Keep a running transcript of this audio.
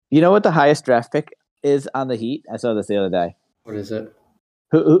You know what the highest draft pick is on the Heat? I saw this the other day. What is it?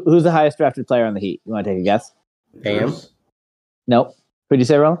 Who's the highest drafted player on the Heat? You want to take a guess? Bam. Nope. Who'd you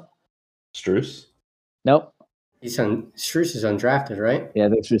say, Roland? Struce? Nope. Struce is undrafted, right? Yeah, I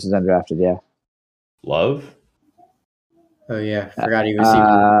think Struce is undrafted, yeah. Love? Oh, yeah. Forgot he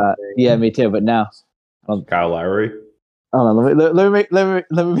was yeah, me too, but no. Kyle Lowry? Hold on, let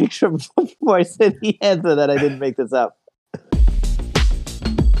me make sure before I say the answer that I didn't make this up.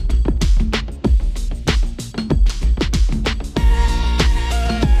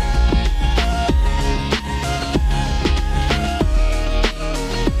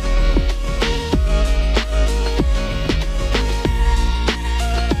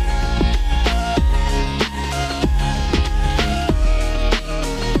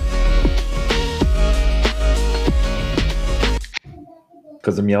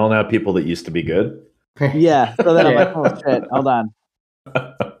 Because I'm yelling at people that used to be good. Yeah. So then I'm like, oh shit, hold on.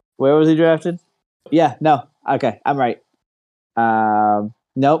 Where was he drafted? Yeah, no. Okay, I'm right.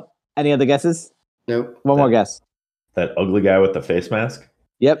 Nope. Any other guesses? Nope. One more guess. That ugly guy with the face mask?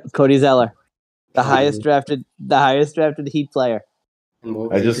 Yep, Cody Zeller. The highest drafted Heat player.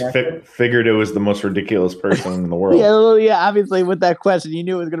 I just figured it was the most ridiculous person in the world. Yeah, obviously with that question, you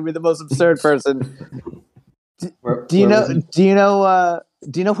knew it was going to be the most absurd person. Do you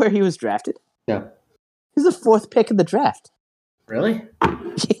know where he was drafted? Yeah. He's the 4th pick in the draft. Really?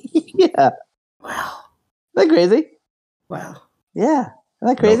 Yeah. Wow. Isn't that crazy? Wow. Yeah.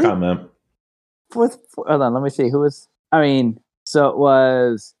 Isn't that crazy? No comment. Hold on, let me see. Who was... it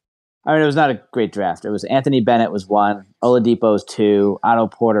was not a great draft. It was Anthony Bennett was 1, Oladipo was 2, Otto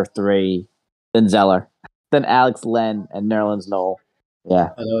Porter 3, then Zeller, then Alex Len and Nerlens Noel. Yeah.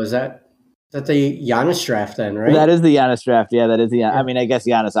 Although is that the Giannis draft then, right? That is the Giannis draft. Yeah, that is the. Yeah. I mean, I guess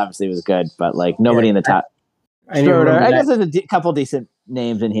Giannis obviously was good, but like nobody in the top. Schroeder. I guess there's a couple decent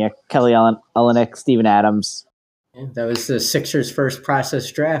names in here: Kelly Olynyk, Steven Adams. Yeah, that was the Sixers' first process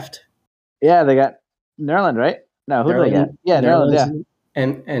draft. Yeah, they got Nerlens, right? No, who did they get? Yeah, Nerlens. Yeah,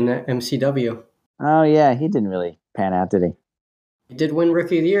 and MCW. Oh yeah, he didn't really pan out, did he? He did win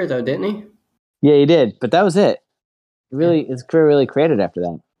Rookie of the Year, though, didn't he? Yeah, he did, but that was it. His career really created after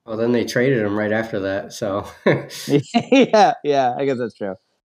that. Well, then they traded him right after that, so. yeah, I guess that's true.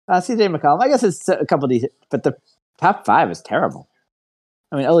 CJ McCollum, I guess it's a couple decent, but the top 5 is terrible.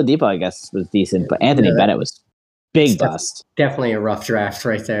 I mean, Oladipo, I guess, was decent, but Anthony Bennett was big bust. Definitely a rough draft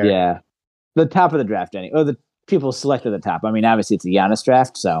right there. Yeah. The top of the draft, or the people selected the top. I mean, obviously it's a Giannis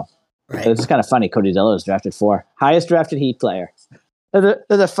draft, so right. It's just kind of funny. Cody Zeller was drafted 4. Highest drafted Heat player. There's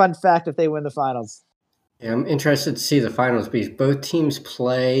a fun fact if they win the finals. Yeah, I'm interested to see the finals because both teams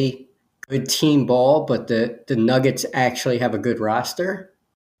play good team ball, but the Nuggets actually have a good roster.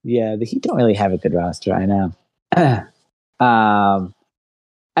 Yeah, the Heat don't really have a good roster. I know. I'll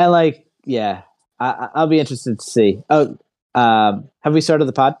be interested to see. Oh, have we started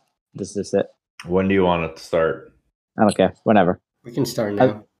the pod? This is it. When do you want it to start? I don't care. Whenever. We can start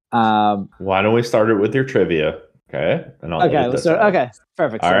now. Why don't we start it with your trivia? Okay. And let's start. Okay.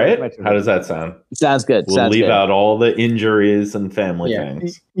 Perfect. All right. How does that sound? Sounds good. We'll leave out all the injuries and family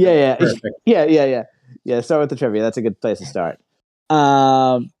things. Yeah. Yeah. Start with the trivia. That's a good place to start.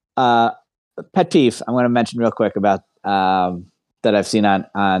 Pet peeve. I'm going to mention real quick about that I've seen on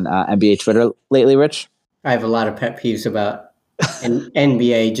NBA Twitter lately. Rich, I have a lot of pet peeves about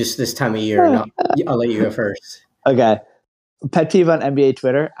NBA just this time of year, and I'll let you go first. Okay. Pet peeve on NBA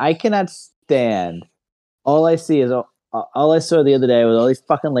Twitter. I cannot stand. All I see is all I saw the other day was all these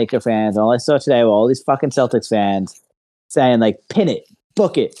fucking Laker fans. All I saw today were all these fucking Celtics fans saying like, "Pin it,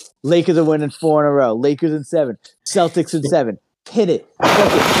 book it. Lakers are winning 4 in a row. Lakers in 7. Celtics in 7. Pin it, book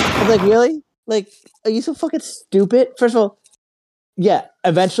it." I was like, really? Like, are you so fucking stupid? First of all, yeah,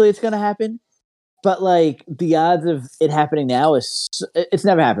 eventually it's gonna happen, but like the odds of it happening now it's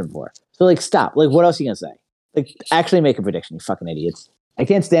never happened before. So like, stop. Like, what else are you gonna say? Like, actually make a prediction, you fucking idiots. I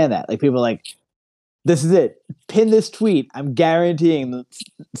can't stand that. Like, people are like, this is it. Pin this tweet. I'm guaranteeing the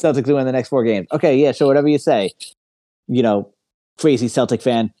Celtics will win the next 4 games. Okay, yeah, so whatever you say. Crazy Celtic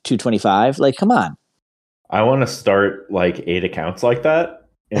fan 225. Like, come on. I want to start like 8 accounts like that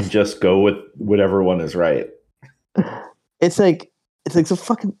and just go with whatever one is right. It's like so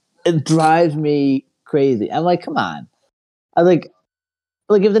fucking. It drives me crazy. I'm like, come on. I like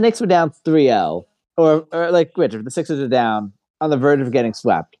if the Knicks were down 3-0, or like Rich, if the Sixers are down on the verge of getting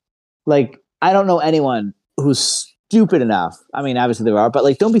swept, like I don't know anyone who's stupid enough. I mean, obviously there are, but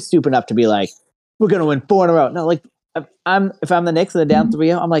like, don't be stupid enough to be like, we're gonna win 4 in a row. No, like if I'm the Knicks and they're down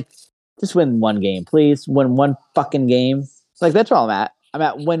 3-0, I'm like, just win 1 game, please. Win 1 fucking game. Like, that's where I'm at. I'm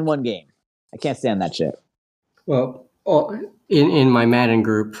at win 1 game. I can't stand that shit. Well, in my Madden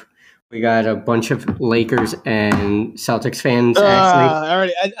group, we got a bunch of Lakers and Celtics fans.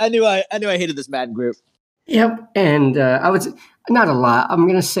 Actually, I knew I hated this Madden group. yep. And I would not a lot. I'm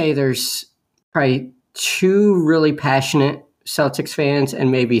gonna say there's probably 2 really passionate Celtics fans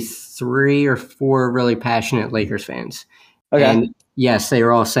and maybe 3 or 4 really passionate Lakers fans. Okay. And yes, they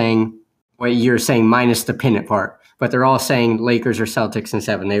were all saying what you're saying minus the pin it part, but they're all saying Lakers or Celtics in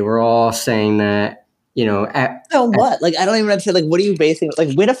 7. They were all saying that, What? Like, I don't even understand. Like, what are you basing? Like,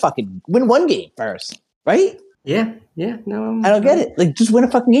 win one game first, right? Yeah. No, I don't get it. Like, just win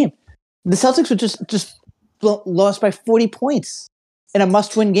a fucking game. The Celtics were just lost by 40 points in a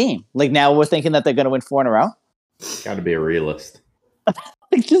must-win game. Like, now we're thinking that they're going to win 4 in a row. Got to be a realist.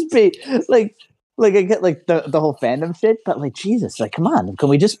 Like, just be like I get like the whole fandom shit, but like, Jesus, like, come on, can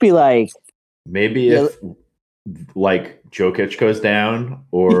we just be like, maybe if like Jokic goes down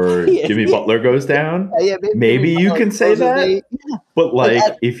or Jimmy Butler goes down, maybe you can say that. But like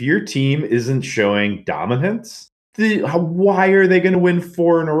if your team isn't showing dominance, why are they going to win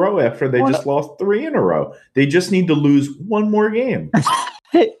 4 in a row after they just lost 3 in a row? They just need to lose one more game.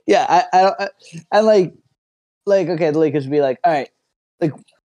 Yeah, I like okay, the Lakers would be like, all right, like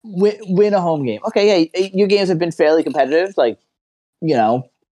win a home game. Okay, yeah, your games have been fairly competitive, like,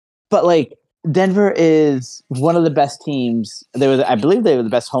 but like Denver is one of the best teams. I believe they were the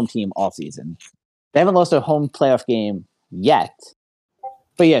best home team all season. They haven't lost a home playoff game yet.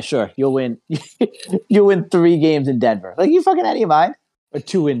 But yeah, sure, you'll win. You'll win 3 games in Denver. Like, you fucking out of your mind? Or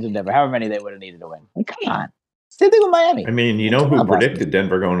 2 wins in Denver, however many they would have needed to win. Like, come on. Same thing with Miami. I mean, who predicted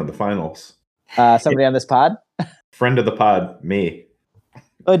Denver going to the finals? Somebody on this pod? Friend of the pod, me.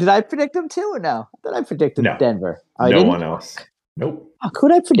 Oh, did I predict them too or no? Did I predict Denver? Oh, no one else. Nope. Oh, who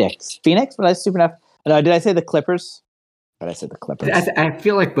did I predict? Phoenix? Was I stupid enough? No, did I say the Clippers? But I said the Clippers. I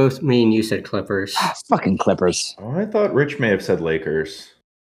feel like both me and you said Clippers. Fucking Clippers. Oh, I thought Rich may have said Lakers.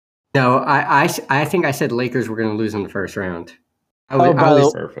 No, I think I said Lakers were going to lose in the first round.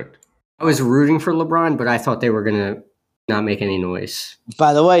 Perfect. I was rooting for LeBron, but I thought they were going to not make any noise.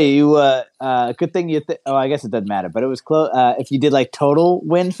 By the way, you good thing you. I guess it doesn't matter, but it was close. If you did like total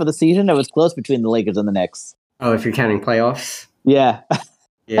win for the season, it was close between the Lakers and the Knicks. Oh, if you're counting playoffs. Yeah.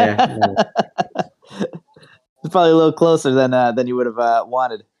 Yeah. It's probably a little closer than you would have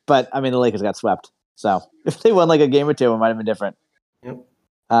wanted. But I mean, the Lakers got swept, so if they won like a game or 2, it might have been different. Yep.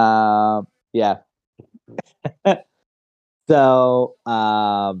 Yeah. So,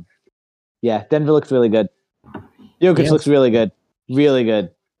 yeah, Denver looks really good. Jokic looks really good. Really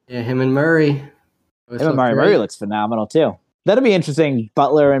good. Yeah, him and Murray. Murray looks phenomenal, too. That'll be interesting.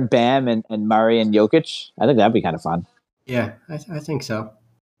 Butler and Bam and Murray and Jokic. I think that'd be kind of fun. Yeah, I think so.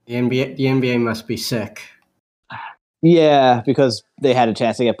 The NBA must be sick. Yeah, because they had a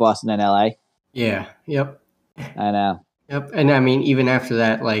chance to get Boston and LA. Yeah, yep. I know. Yep, and I mean, even after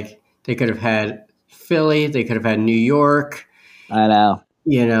that, like, they could have had Philly, they could have had New York. I know.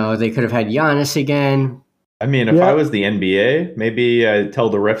 They could have had Giannis again. I mean, if I was the NBA, maybe I'd tell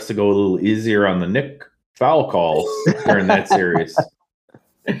the refs to go a little easier on the Knick foul calls during that series.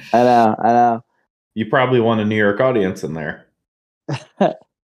 I know. You probably want a New York audience in there.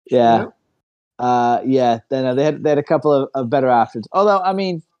 Yeah. Yeah. They had a couple of better options. Although, I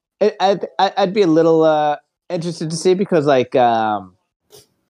mean, I'd be a little interested to see because, like, I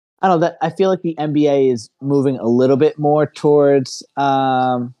don't know, that I feel like the NBA is moving a little bit more towards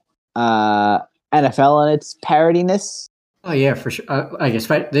NFL and its parodiness. Oh yeah, for sure. I guess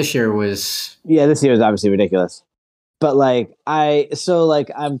this year was. Yeah, this year is obviously ridiculous. But like,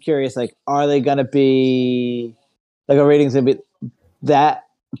 I'm curious. Like, are they gonna be like a ratings gonna be that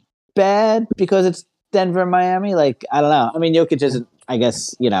bad because it's Denver and Miami? Like, I don't know. I mean, Jokic isn't, I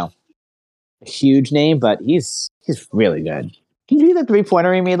guess, a huge name, but he's really good. Can you see the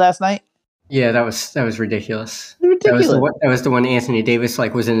 3-pointer he made last night? Yeah, that was ridiculous. Ridiculous. That was the one Anthony Davis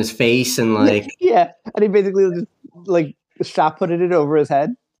like was in his face and like. Yeah, and he basically just like shot putted it over his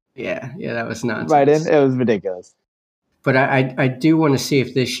head. Yeah, that was nonsense. Right in, it was ridiculous. But I do want to see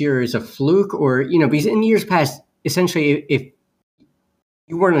if this year is a fluke or because in years past, essentially, if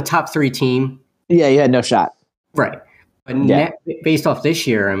you weren't a top 3 team, yeah, you had no shot. Right. But based off this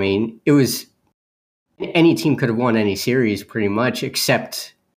year, I mean, it was any team could have won any series pretty much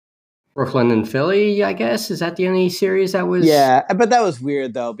except Brooklyn and Philly, I guess. Is that the only series that was? Yeah, but that was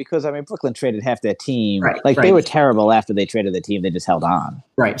weird, though, because, I mean, Brooklyn traded half their team. Right, They were terrible after they traded the team. They just held on.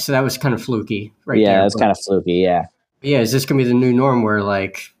 Right, so that was kind of fluky. Right. Yeah, it was kind of fluky, yeah. Yeah, is this going to be the new norm where,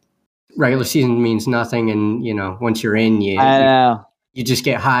 like, regular season means nothing and, once you're in, I know. You just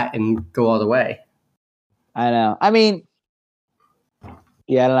get hot and go all the way? I know. I mean,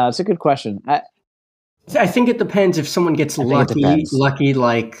 yeah, I don't know. It's a good question. I think it depends if someone gets lucky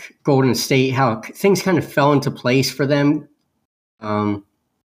like Golden State, how things kind of fell into place for them. I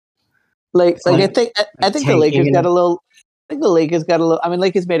think the Lakers got a little. I think the Lakers got a little. I mean,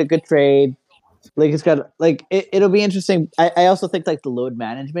 Lakers made a good trade. Lakers got it'll be interesting. I also think like the load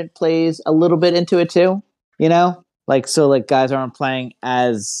management plays a little bit into it too. You know, guys aren't playing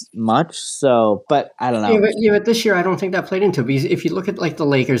as much. So, but I don't know. Yeah, but this year I don't think that played into it because if you look at like the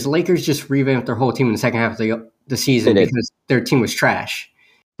Lakers just revamped their whole team in the second half of the season because their team was trash.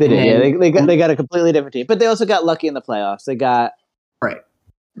 They did. They got a completely different team, but they also got lucky in the playoffs. They got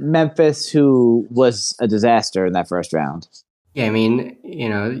Memphis, who was a disaster in that first round. Yeah, I mean,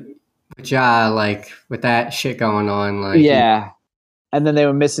 with like with that shit going on, like and then they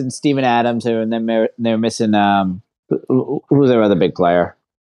were missing Steven Adams, and then they were missing who was their other big player?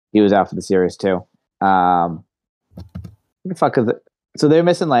 He was out for the series too. What the fuck is it? So they were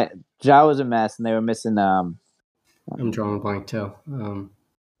missing like Ja was a mess, and they were missing. I'm drawing a blank too.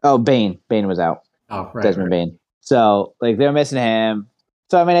 Bane. Bane was out. Oh, right. Desmond Bane. So like they were missing him.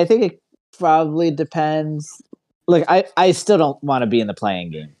 So I mean, I think it probably depends. Like I still don't want to be in the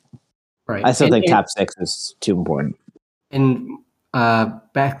playing game. Right. I still think top 6 is too important. And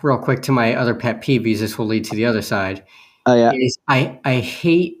back real quick to my other pet peeves. This will lead to the other side. Oh yeah. I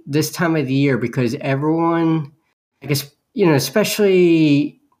hate this time of the year because everyone, I guess,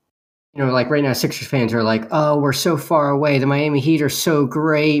 especially, like right now, Sixers fans are like, oh, we're so far away. The Miami Heat are so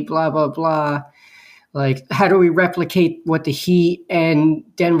great, blah, blah, blah. Like, how do we replicate what the Heat and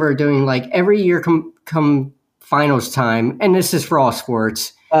Denver are doing? Like, every year come finals time, and this is for all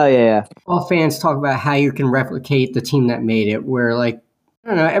sports. Oh, yeah. All fans talk about how you can replicate the team that made it, where, like, I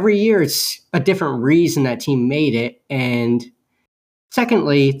don't know, every year it's a different reason that team made it. And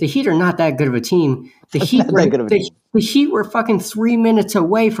secondly, the Heat are not that good of a team. The Heat were fucking 3 minutes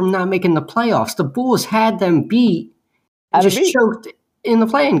away from not making the playoffs. The Bulls had them beat. Just choked in the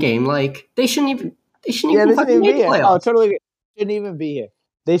play-in game. Like, they shouldn't even fucking make the playoffs. Oh, totally agree. Shouldn't even be here.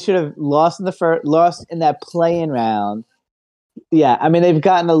 They should have lost in that play-in round. Yeah, I mean they've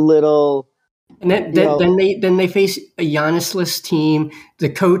gotten a little. And then they face a Giannis-less team. The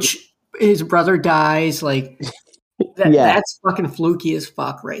coach, his brother dies. Like that's fucking fluky as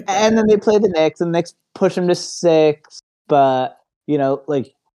fuck, right there. And then they play the Knicks, and the Knicks push them to 6. But the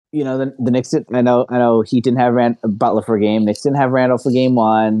Knicks. I know he didn't have Butler for a game. Knicks didn't have Randall for game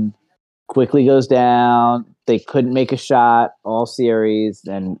 1. Quickly goes down. They couldn't make a shot all series,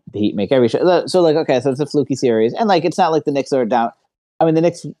 and the Heat make every shot. So so it's a fluky series, and it's not like the Knicks are down. I mean, the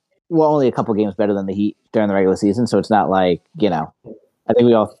Knicks were only a couple games better than the Heat during the regular season, so it's not like I think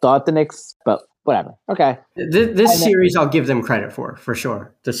we all thought the Knicks, but whatever. Okay, this series I'll give them credit for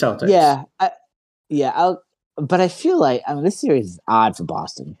sure. The Celtics. But I feel like this series is odd for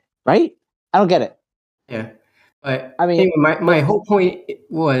Boston, right? I don't get it. Yeah. But I mean, my whole point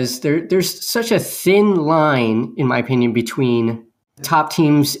was there's such a thin line, in my opinion, between the top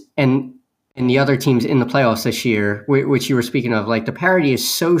teams and the other teams in the playoffs this year, which you were speaking of. Like the parity is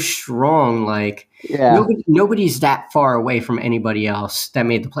so strong. Like nobody's that far away from anybody else that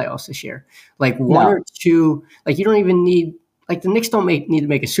made the playoffs this year. Like one or two. Like you don't even need. Like the Knicks don't need to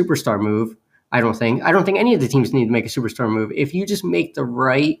make a superstar move. I don't think any of the teams need to make a superstar move. If you just make the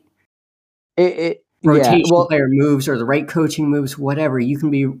right. Rotation player moves or the right coaching moves, whatever, you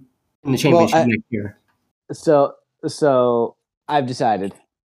can be in the championship next year. So I've decided,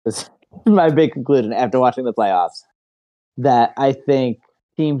 this is my big conclusion after watching the playoffs, that I think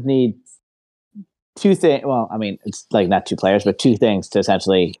teams need 2 things. Well, I mean, it's like not 2 players, but 2 things to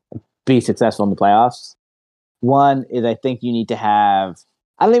essentially be successful in the playoffs. One is I think you need to have.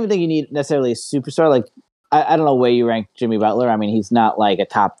 I don't even think you need necessarily a superstar. Like I don't know where you rank Jimmy Butler. I mean, he's not like a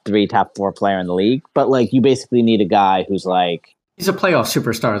top 3, top 4 player in the league, but like you basically need a guy who's like he's a playoff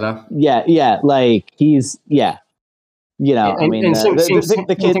superstar, though. Yeah, like he's I mean, same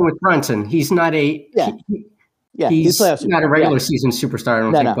thing with Brunson. He's not a he's not a regular season superstar. I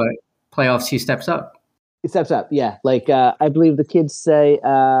don't think, but playoffs he steps up. He steps up, yeah. Like I believe the kids say,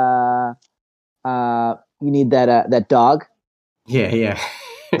 you need that dog. Yeah.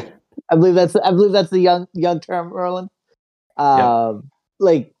 I believe that's the young term, Roland. And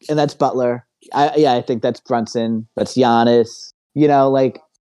that's Butler. I think that's Brunson. That's Giannis.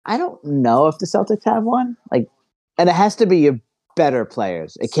 I don't know if the Celtics have one. And it has to be your better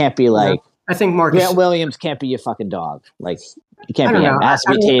players. It can't be like I think Grant Williams can't be your fucking dog. Like it can't be him. It has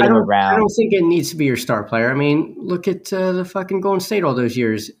to be Tatum or Brown. I don't think it needs to be your star player. I mean, look at the fucking Golden State all those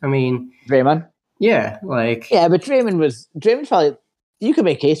years. I mean, Draymond. Yeah, but Draymond's probably. You could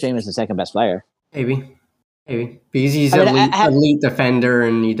make case Draymond's the second best player. Maybe. Maybe because he's elite defender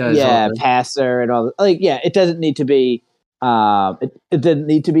and he does passer and all. It doesn't need to be. It doesn't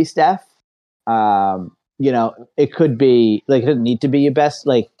need to be Steph. It could be it doesn't need to be your best.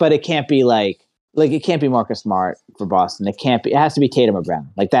 But it can't be it can't be Marcus Smart for Boston. It can't be. It has to be Tatum or Brown.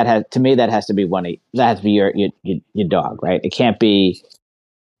 That has to be that has to be your dog, right? It can't be.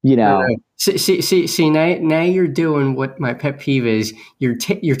 See. Now you're doing what my pet peeve is. You're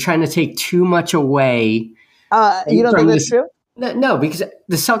trying to take too much away. You don't think that's true? No, because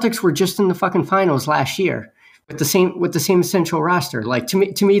the Celtics were just in the fucking finals last year with the same essential roster.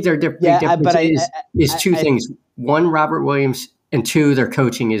 To me, their big difference is two things. One, Robert Williams, and two, their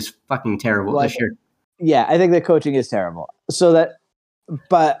coaching is fucking terrible this year. Yeah, I think their coaching is terrible.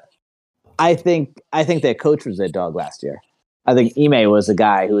 But I think their coach was their dog last year. I think Ime was the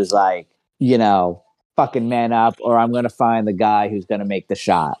guy who was fucking man up, or I'm going to find the guy who's going to make the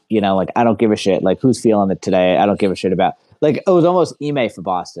shot. I don't give a shit. Who's feeling it today? I don't give a shit about. It was almost Ime for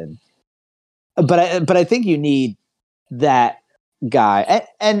Boston. But I think you need that guy.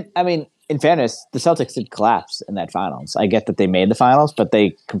 And I mean, in fairness, the Celtics did collapse in that finals. I get that they made the finals, but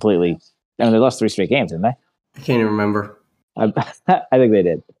they completely. I mean, they lost 3 straight games, didn't they? I can't even remember. I think they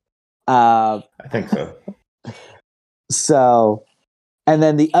did. I think so. So, and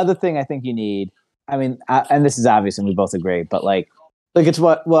then the other thing I think you need. I mean, and this is obvious, and we both agree, but it's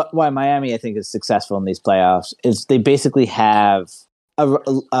why Miami I think is successful in these playoffs is they basically have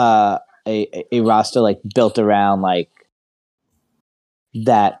a roster built around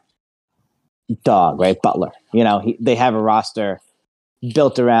that dog, right? Butler. They have a roster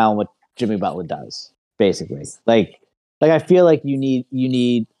built around what Jimmy Butler does, basically. I feel like you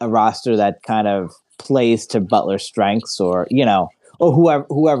need a roster that kind of plays to Butler's strengths, or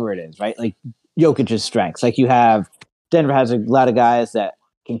whoever it is, right? Jokic's strengths. Denver has a lot of guys that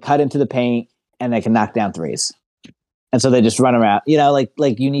can cut into the paint and they can knock down threes. And so they just run around, you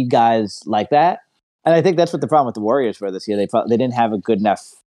need guys like that. And I think that's what the problem with the Warriors were this year. They didn't have a good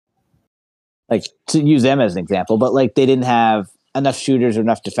enough, to use them as an example, but they didn't have enough shooters or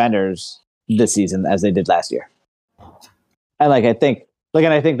enough defenders this season as they did last year. And I think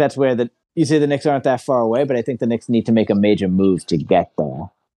that's where you say the Knicks aren't that far away, but I think the Knicks need to make a major move to get there.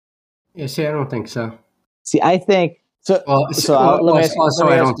 Yeah, see, I don't think so. See, I think so.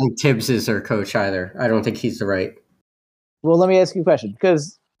 I don't think Tibbs is their coach either. I don't think he's the right. Well, let me ask you a question,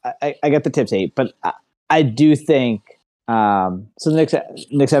 because I get the Tibbs hate, but I do think so. The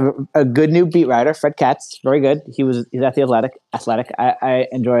Knicks have a good new beat writer, Fred Katz, very good. He's at the Athletic. I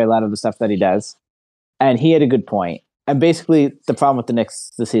enjoy a lot of the stuff that he does, and he had a good point. And basically, the problem with the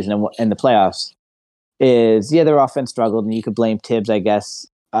Knicks this season and the playoffs is, their offense struggled, and you could blame Tibbs, I guess,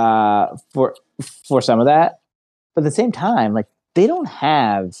 for some of that. But at the same time, they don't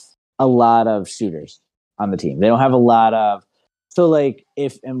have a lot of shooters on the team. They don't have a lot of. So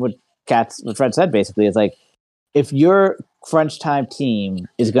what Fred said basically is if your crunch time team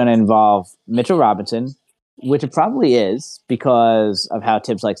is going to involve Mitchell Robinson, which it probably is because of how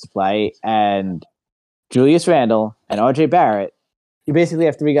Tibbs likes to play, and Julius Randle and RJ Barrett, you basically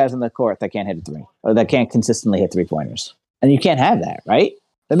have 3 guys on the court that can't hit a 3, or that can't consistently hit 3-pointers. And you can't have that, right?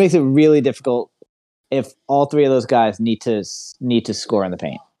 That makes it really difficult if all 3 of those guys need to score in the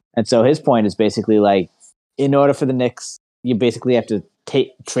paint. And so his point is basically in order for the Knicks, you basically have to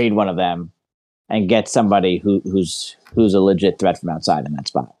trade one of them and get somebody who's a legit threat from outside in that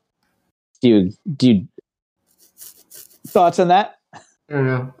spot. Do you thoughts on that? I don't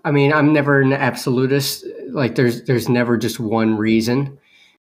know. I mean, I'm never an absolutist. There's never just one reason.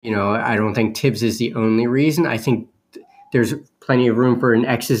 I don't think Tibbs is the only reason. I think there's plenty of room for an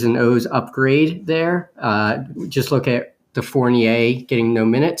X's and O's upgrade there. Just look at the Fournier getting no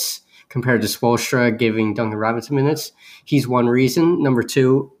minutes compared to Spoelstra giving Duncan Robinson minutes. He's one reason. Number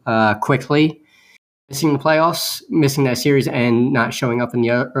 2, quickly missing the playoffs, missing that series, and not showing up in the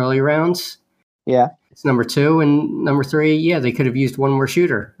early rounds. Yeah. It's number 2. And number 3, they could have used one more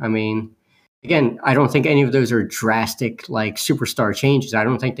shooter. I mean, again, I don't think any of those are drastic superstar changes. I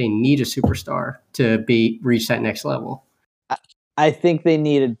don't think they need a superstar to reach that next level. I think they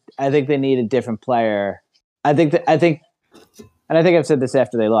need a different player. I think I've said this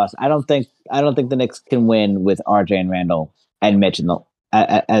after they lost. I don't think the Knicks can win with RJ and Randall and Mitch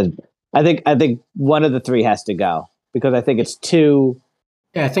I think one of the 3 has to go, because I think it's 2.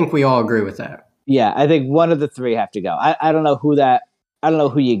 Yeah, I think we all agree with that. Yeah, I think one of the 3 have to go. I don't know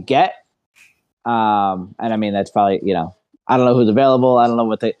who you get. And I mean, that's probably, I don't know who's available. I don't know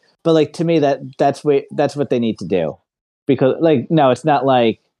what but to me that's what they need to do, because no, it's not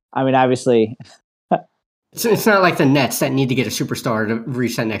I mean, obviously it's not like the Nets that need to get a superstar to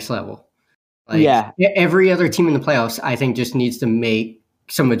reach that next level. Like every other team in the playoffs, I think just needs to make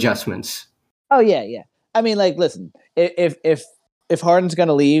some adjustments. Oh yeah. I mean, like, listen, if Harden's going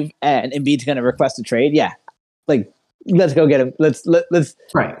to leave and Embiid's going to request a trade, like, let's go get him. Let's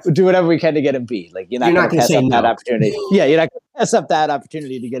do whatever we can to get Embiid. Like, you're not going to pass up that opportunity. Yeah, you're not going to pass up that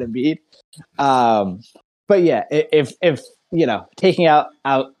opportunity to get Embiid. But yeah, if taking out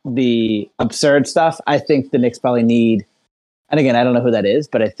the absurd stuff, I think the Knicks probably need. And again, I don't know who that is,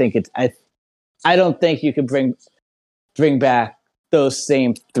 but I think I don't think you could bring back those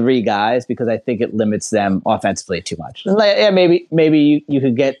same three guys because I think it limits them offensively too much. Like, yeah, maybe you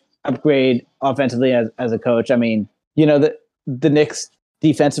could upgrade offensively as a coach. I mean, the Knicks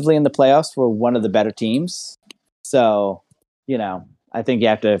defensively in the playoffs were one of the better teams. So, I think you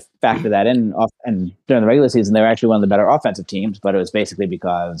have to factor that in. And during the regular season, they were actually one of the better offensive teams, but it was basically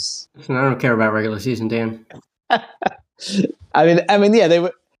because I don't care about regular season, Dan. I mean, yeah, they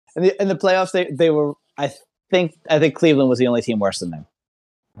were in the playoffs. They were. I think Cleveland was the only team worse than them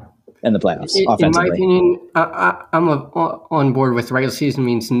in the playoffs. Offensively. In my opinion, I'm on board with regular season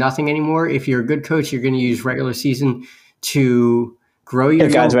means nothing anymore. If you're a good coach, you're going to use regular season to grow your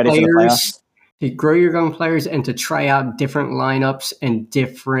young players. To grow your young players and to try out different lineups and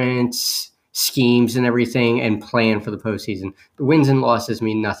different schemes and everything and plan for the postseason. The wins and losses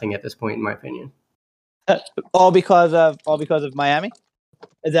mean nothing at this point, in my opinion. All because of Miami?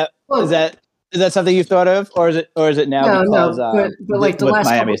 Is that something you've thought of, or is it now because but like the last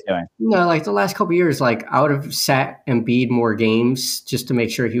Miami's doing? No, like the last couple of years, like I would have sat Embiid more games just to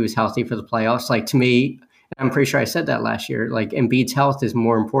make sure he was healthy for the playoffs. Like to me, I'm pretty sure I said that last year. Like Embiid's health is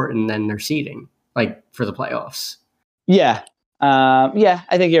more important than their seeding, like for the playoffs. Yeah, I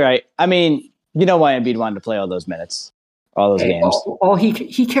think you're right. I mean, you know why Embiid wanted to play all those minutes, all those games.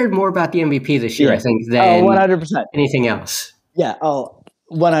 He cared more about the MVP this year, I think, than 100% anything else. Yeah.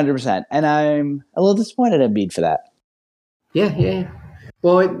 100%. And I'm a little disappointed at Embiid for that. Yeah.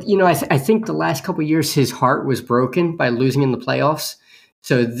 Well, I think the last couple of years his heart was broken by losing in the playoffs.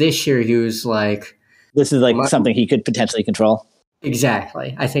 So this year he was like, this is like something he could potentially control.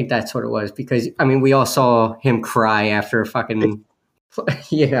 Exactly. I think that's what it was because, I mean, we all saw him cry after fucking, the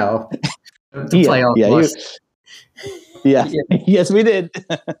playoff loss. Yeah. Yes, we did.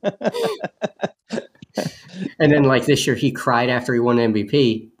 And then, like, this year he cried after he won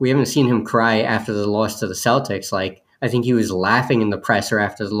MVP. We haven't seen him cry after the loss to the Celtics. Like, I think he was laughing in the presser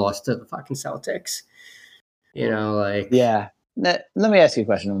after the loss to the fucking Celtics. Yeah. Let me ask you a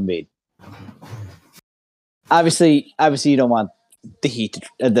question on Embiid. Obviously, you don't want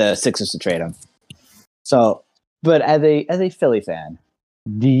the Sixers to trade him. So, but as a Philly fan,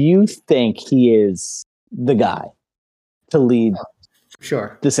 do you think he is the guy to lead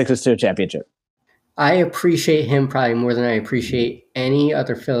the Sixers to a championship? I appreciate him probably more than I appreciate any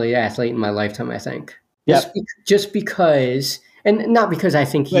other Philly athlete in my lifetime, I think. Yep. Just because, and not because I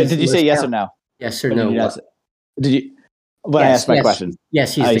think he's... Wait, did you say yes or no? Yes or no? Did you... When I asked my question.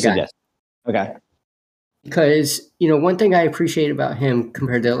 Yes, he's the guy. Yes. Okay. Because, one thing I appreciate about him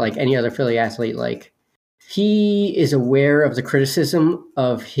compared to like any other Philly athlete, like he is aware of the criticism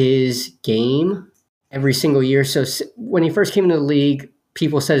of his game every single year. So when he first came into the league,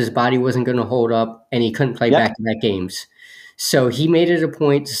 people said his body wasn't going to hold up and he couldn't play back-to-back games. So he made it a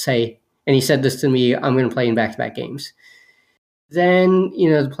point to say, and he said this to me, I'm going to play in back-to-back games. Then,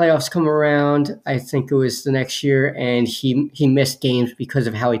 the playoffs come around, I think it was the next year, and he missed games because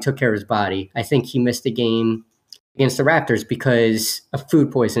of how he took care of his body. I think he missed a game against the Raptors because of food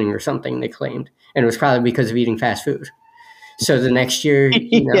poisoning or something, they claimed. And it was probably because of eating fast food. So the next year,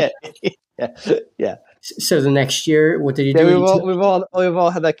 Yeah. So the next year, what did he do? We've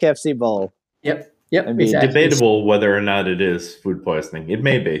all had that KFC bowl. Yep. Exactly. Debatable whether or not it is food poisoning. It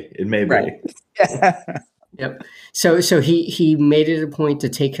may be. Right. Yep. So he made it a point to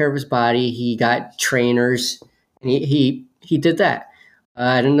take care of his body. He got trainers, and he did that.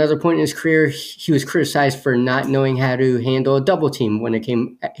 At another point in his career, he was criticized for not knowing how to handle a double team when it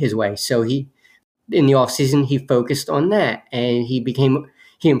came his way. So in the offseason, he focused on that, and he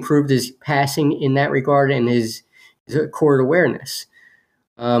improved his passing in that regard and his court awareness.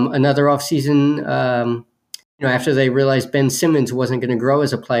 Another offseason, after they realized Ben Simmons wasn't going to grow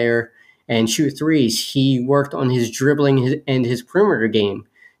as a player and shoot threes, he worked on his dribbling and his perimeter game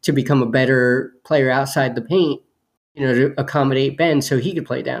to become a better player outside the paint, to accommodate Ben so he could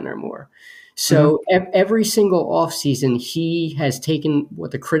play down there more. So every single offseason, he has taken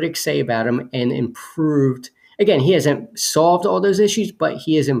what the critics say about him and improved. Again, he hasn't solved all those issues, but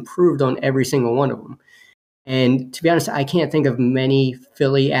he has improved on every single one of them. And to be honest, I can't think of many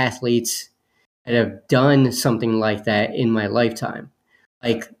Philly athletes that have done something like that in my lifetime.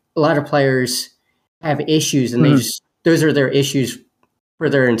 Like a lot of players have issues, and those are their issues for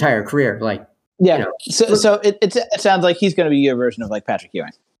their entire career. Like, so it sounds like he's going to be your version of like Patrick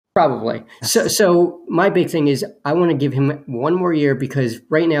Ewing. Probably. So my big thing is I want to give him one more year because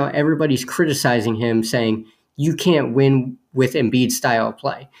right now everybody's criticizing him, saying you can't win with Embiid's style of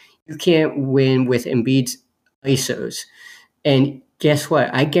play. You can't win with Embiid's ISOs. And guess what?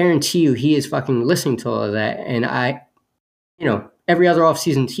 I guarantee you he is fucking listening to all of that. And every other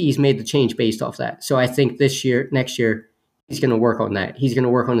offseason he's made the change based off that. So I think next year, he's going to work on that. He's going to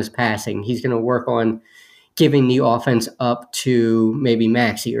work on his passing. He's going to work on giving the offense up to maybe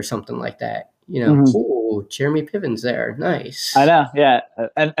Maxey or something like that. Oh, Jeremy Piven's there. Nice. I know, yeah.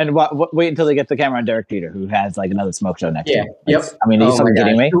 And wait until they get the camera on Derek Jeter, who has like another smoke show next year. Yep. I mean, he's fucking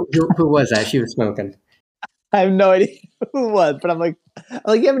kidding me. Who was that? She was smoking. I have no idea who it was, but I'm like,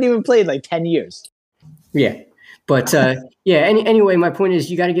 you haven't even played in like 10 years. Yeah. But anyway, my point is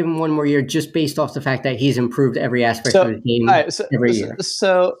you got to give him one more year just based off the fact that he's improved every aspect of his game every year.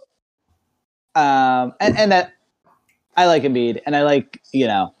 So, and that I like Embiid, and I like,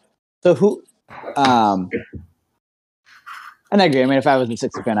 so who, and I agree. I mean, if I was a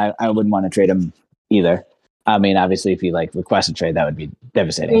Sixers fan, I wouldn't want to trade him either. I mean, obviously, if he like requests a trade, that would be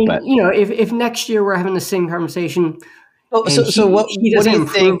devastating. But if next year we're having the same conversation, what do you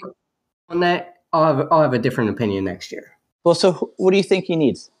think on that? I'll have a different opinion next year. Well, so what do you think he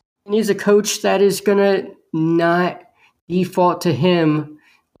needs? He needs a coach that is gonna not default to him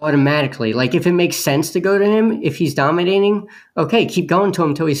automatically. Like if it makes sense to go to him, if he's dominating, okay, keep going to him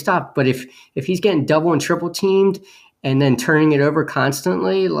until he stops. But if he's getting double and triple teamed and then turning it over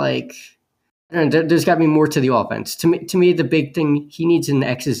constantly, like there's got to be more to the offense. To me, the big thing he needs an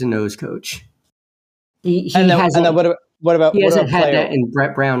X's and O's coach. He hasn't had that in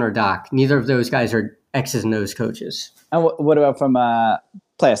Brett Brown or Doc. Neither of those guys are X's and O's coaches. And what about from a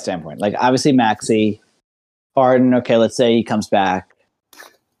player standpoint? Like obviously Maxey, Harden. Okay, let's say he comes back.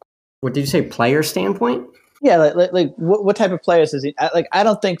 What did you say? Player standpoint? Yeah, like what type of players is he? I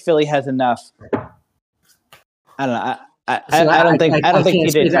don't think Philly has enough. I don't know. I don't think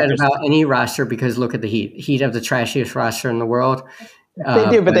he did that about any roster because look at the Heat. Heat have the trashiest roster in the world. They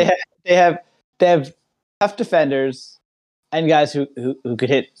do, but they have tough defenders and guys who could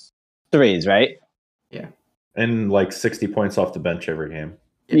hit threes, right? Yeah, and like 60 points off the bench every game.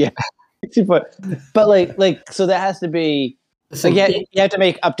 Yeah, but so that has to be. Listen, you have to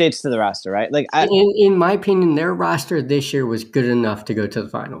make updates to the roster, right? Like, in my opinion, their roster this year was good enough to go to the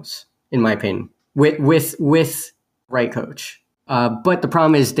finals. In my opinion, with right coach. But the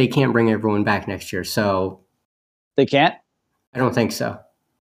problem is they can't bring everyone back next year. So they can't. I don't think so.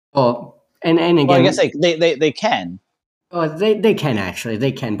 Well, and again, I guess they can. They can actually.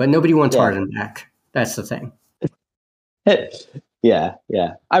 They can, but nobody wants Harden back. That's the thing. Yeah.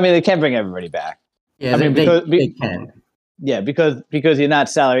 I mean, they can bring everybody back. Yeah, they can. Yeah, because you're not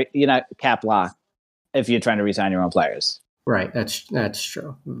cap locked if you're trying to re-sign your own players. Right, that's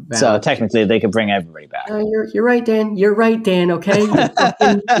true. Valid. So technically, they could bring everybody back. You're right, Dan. You're right, Dan. Okay, you're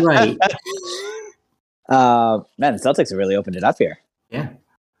fucking right. Man, the Celtics have really opened it up here. Yeah.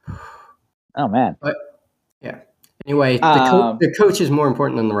 Oh man. But yeah. Anyway, the coach is more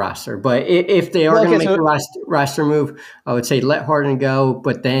important than the roster. But if they are going to make the roster move, I would say let Harden go.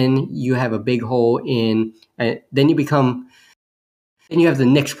 But then you have a big hole in, and then you have the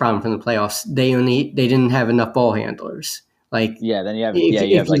Knicks problem from the playoffs. They didn't have enough ball handlers. Like then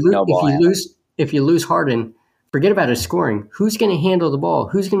you have no ball handlers. If you lose Harden, forget about his scoring. Who's going to handle the ball?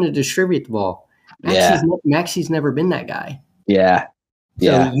 Who's going to distribute the ball? Maxey's never been that guy. Yeah.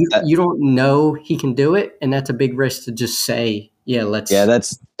 So you don't know he can do it, and that's a big risk to just say, let's. Yeah,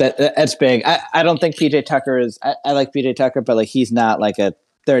 that's big. I don't think PJ Tucker is. I like PJ Tucker, but like he's not like a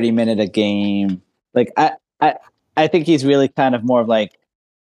 30-minute a game. Like I think he's really kind of more of like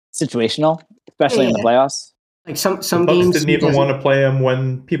situational, especially in the playoffs. Like some games didn't even want to play him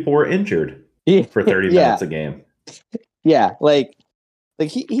when people were injured for 30 minutes a game. Yeah, like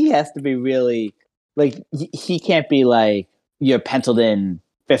he has to be really like he can't be like your penciled in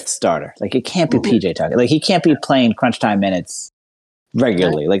fifth starter. Like it can't be PJ Tucker. Like he can't be playing crunch time minutes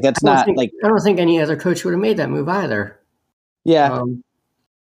regularly. Like that's I don't think any other coach would have made that move either. Yeah.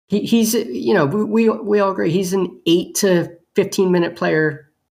 He's we all agree he's an 8 to 15 minute player.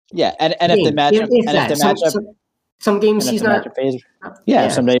 Yeah, and if the matchup, some games he's not.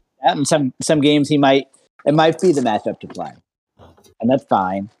 Some days and some games it might be the matchup to play, and that's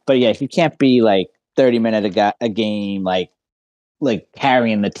fine. But yeah, he can't be like 30 minutes a game, like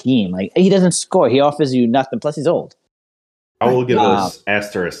carrying the team. Like he doesn't score. He offers you nothing. Plus he's old. I will give those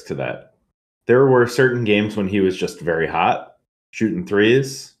asterisks to that. There were certain games when he was just very hot, shooting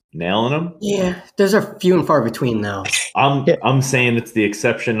threes. nailing them. Yeah, those are few and far between, though. I'm saying it's the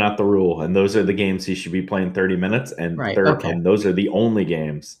exception, not the rule, and those are the games he should be playing 30 minutes, and and those are the only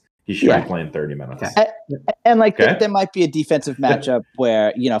games he should be playing 30 minutes. Okay. And like there might be a defensive matchup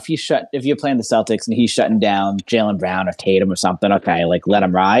where, you know, if you're playing the Celtics and he's shutting down Jaylen Brown or Tatum or something, okay, like let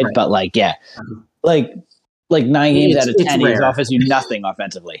him ride. Right. But like, like 9 games out of 10, he offers you nothing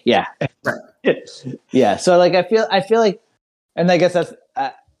offensively. Yeah. Right. Yeah. So like, I feel like, and I guess that's,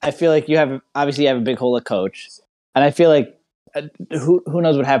 I feel like you have a big hole at coach, and I feel like who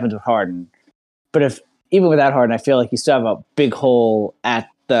knows what happens with Harden, but if even without Harden, I feel like you still have a big hole at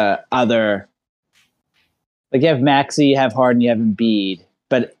the other. Like you have Maxey, you have Harden, you have Embiid,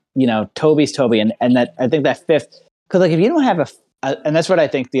 but you know Toby's Toby, and that I think that fifth, because like if you don't have and that's what I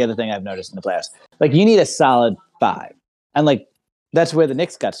think the other thing I've noticed in the playoffs, like you need a solid 5, and like that's where the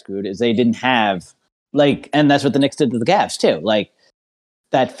Knicks got screwed is they didn't have like, and that's what the Knicks did to the Cavs too, like.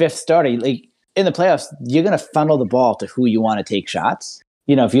 That fifth starter, like in the playoffs, you're going to funnel the ball to who you want to take shots.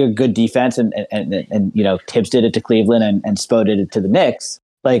 You know, if you're a good defense and you know, Tibbs did it to Cleveland and Spo did it to the Knicks,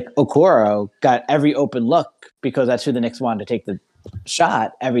 like Okoro got every open look because that's who the Knicks wanted to take the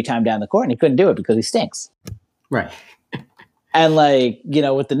shot every time down the court, and he couldn't do it because he stinks. Right. And like, you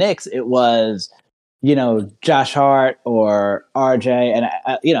know, with the Knicks, it was, you know, Josh Hart or RJ,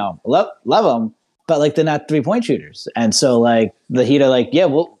 and you know, love them. But like they're not 3-point shooters, and so like the Heat are like, yeah,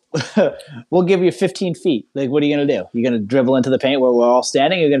 we'll give you 15 feet. Like, what are you gonna do? You're gonna dribble into the paint where we're all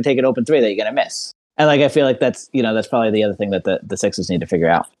standing? Or you're gonna take an open 3 that you're gonna miss? And like I feel like that's probably the other thing that the Sixers need to figure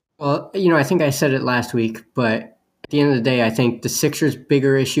out. Well, you know, I think I said it last week, but at the end of the day, I think the Sixers'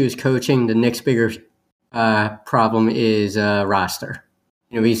 bigger issue is coaching. The Knicks' bigger problem is roster.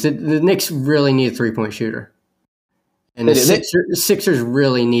 You know, the Knicks really need a 3-point shooter. And the Sixers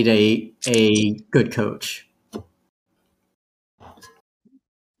really need a good coach.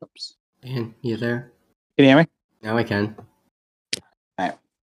 Oops. Dan, you there? Can you hear me? Now I can. All right.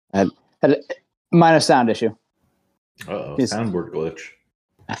 I had a minor sound issue. Soundboard glitch.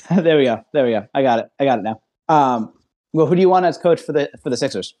 There we go. I got it now. Well, who do you want as coach for the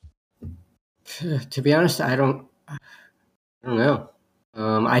Sixers? To be honest, I don't know.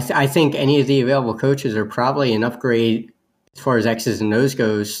 I think any of the available coaches are probably an upgrade as far as X's and O's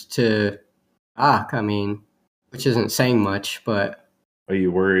goes to Doc. I mean, which isn't saying much, but are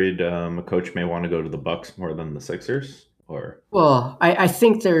you worried a coach may want to go to the Bucks more than the Sixers? Or well, I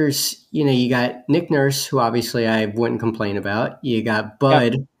think there's, you know, you got Nick Nurse, who obviously I wouldn't complain about. You got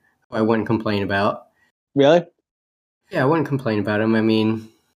Bud, who I wouldn't complain about. Really? Yeah, I wouldn't complain about him. I mean,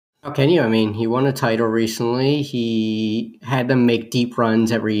 how can you? I mean, he won a title recently. He had them make deep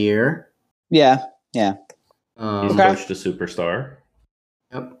runs every year. Yeah. He's coached a superstar.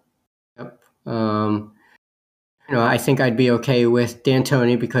 Yep. You know, I think I'd be okay with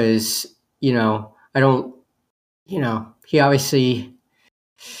D'Antoni because, you know, he obviously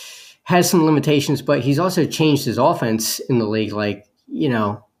has some limitations, but he's also changed his offense in the league. Like, you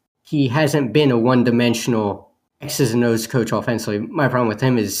know, he hasn't been a one-dimensional X's and O's coach offensively. My problem with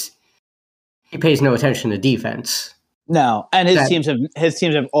him is he pays no attention to defense. No, and his teams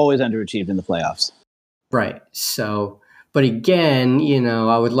have always underachieved in the playoffs. Right. So, but again, you know,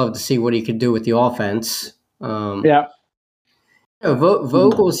 I would love to see what he could do with the offense. Yeah. You know,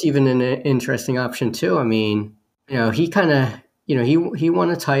 Vogel's even an interesting option too. I mean, you know, he kind of, you know, he won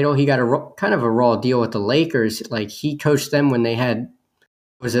a title. He got kind of a raw deal with the Lakers. Like he coached them when they had,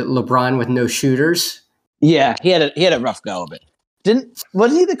 was it LeBron with no shooters? Yeah, he had a rough go of it.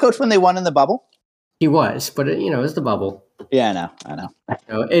 Wasn't he the coach when they won in the bubble? He was, but it was the bubble. Yeah, I know. You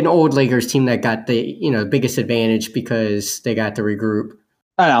know, an old Lakers team that got the, you know, biggest advantage because they got to regroup.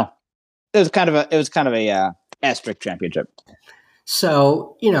 I know. It was kind of a asterisk championship.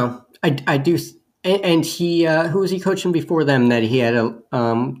 So, you know, I do, and he who was he coaching before them? That he had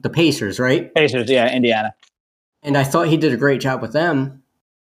the Pacers, right? Pacers, yeah, Indiana. And I thought he did a great job with them.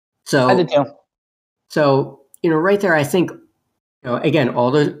 So I did too. So, you know, right there, I think, you know, again,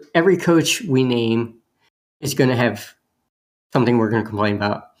 every coach we name is going to have something we're going to complain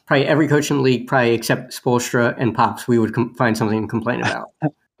about. Probably every coach in the league, probably except Spoelstra and Pops, we would find something to complain about.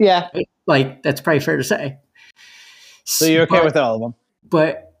 Yeah. Like, that's probably fair to say. So you're okay with all of them?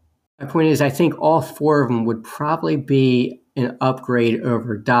 But my point is, I think all 4 of them would probably be an upgrade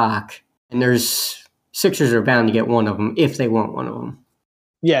over Doc. And there's Sixers are bound to get one of them if they want one of them.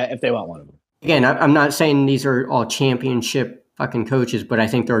 Yeah, if they want one of them. Again, I'm not saying these are all championship fucking coaches, but I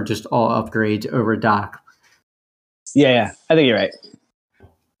think they're just all upgrades over Doc. Yeah, I think you're right.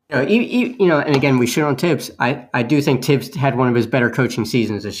 You know, and again, we shit on Tibbs. I do think Tibbs had one of his better coaching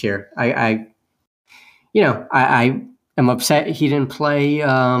seasons this year. I am I'm upset he didn't play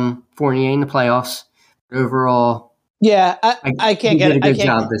Fournier in the playoffs. But overall, yeah, I can't get. He did a good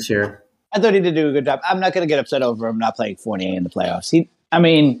job this year. I thought he did do a good job. I'm not going to get upset over him not playing Fournier in the playoffs. It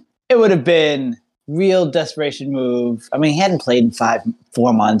would have been real desperation move. I mean, he hadn't played in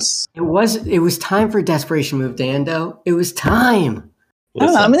 4 months. It was time for a desperation move, Dando. It was time. Listen, I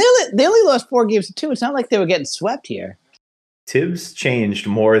don't know. I mean, they only lost 4 games to 2. It's not like they were getting swept here. Tibbs changed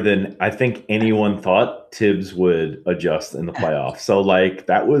more than I think anyone thought Tibbs would adjust in the playoffs. So, like,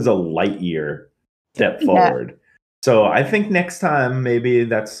 that was a light year step forward. So I think next time maybe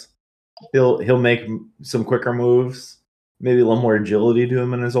he'll make some quicker moves, maybe a little more agility to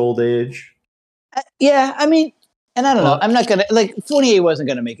him in his old age. Yeah, I mean, and I don't know. I'm not gonna Fournier wasn't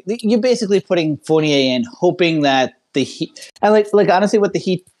gonna make it. You're basically putting Fournier in, hoping that the Heat. And like honestly, what the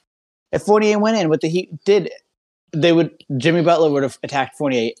Heat, if Fournier went in, what the Heat did, Jimmy Butler would have attacked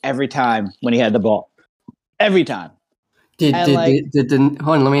Fournier every time when he had the ball, every time. Hold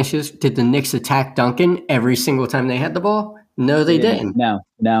on, let me ask you this: did the Knicks attack Duncan every single time they had the ball? No, they didn't. No.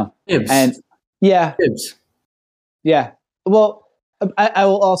 Tibbs. And yeah, Tibbs. Yeah. Well, I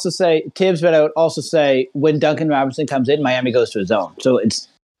will also say Tibbs, but I would also say when Duncan Robinson comes in, Miami goes to his zone, so it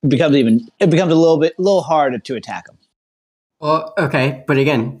becomes a little harder to attack him. Well, okay, but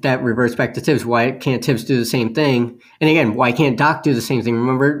again, that reverts back to Tibbs. Why can't Tibbs do the same thing? And again, why can't Doc do the same thing?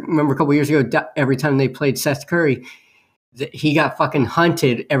 Remember a couple years ago, every time they played Seth Curry, he got fucking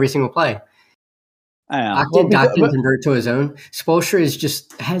hunted every single play. I know. Doc didn't convert to his own.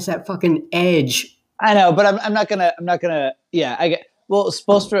 Spoelstra has that fucking edge. I know, but I'm not gonna. Yeah, I get. Well,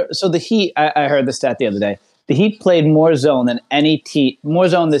 Spoelstra. So the Heat. I heard the stat the other day. The Heat played more zone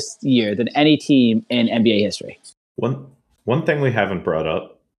this year than any team in NBA history. One thing we haven't brought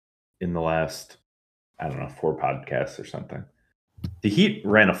up in the last, I don't know, 4 podcasts or something. The Heat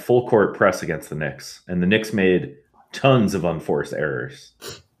ran a full court press against the Knicks, and the Knicks made tons of unforced errors.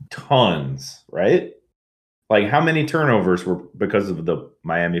 Tons, right? Like, how many turnovers were because of the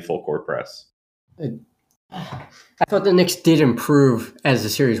Miami full court press? I thought the Knicks did improve as the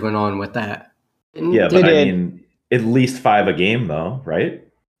series went on with that. Yeah, but I mean, at least 5 a game, though, right?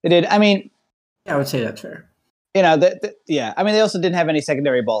 They did. I mean, I would say that's fair. You know, yeah. I mean, they also didn't have any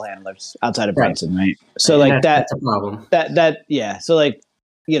secondary ball handlers outside of Brunson, right? So, like, that's a problem. Yeah. So, like,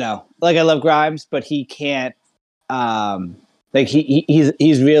 you know, like, I love Grimes, but he can't. Like,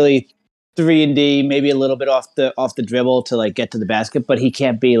 he's really 3-and-D, maybe a little bit off the dribble to like get to the basket, but he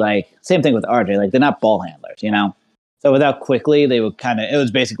can't be like, same thing with RJ. Like, they're not ball handlers, you know. So without quickly, they would it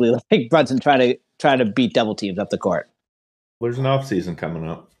was basically like Brunson trying to beat double teams up the court. There's an off season coming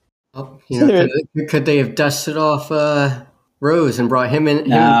up. Oh, you know, could they have dusted off Rose and brought him in?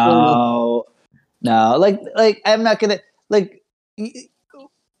 No. Like I'm not gonna like.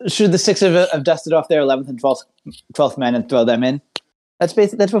 Should the Sixers have dusted off their 11th and 12th men and throw them in? That's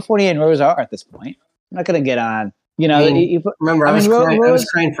what Fournier and Rose are at this point. I'm not gonna get on. You know, I was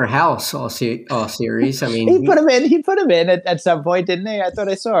crying for House all series. I mean, he put him in at some point, didn't he? I thought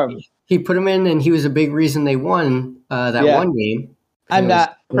I saw him. He put him in, and he was a big reason they won one game. I'm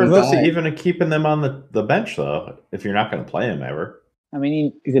not even keeping them on the bench though. If you're not going to play him ever, I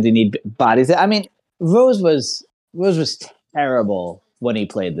mean, because they need bodies. I mean, Rose was terrible when he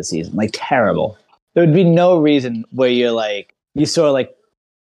played the season, like terrible. There would be no reason where you saw like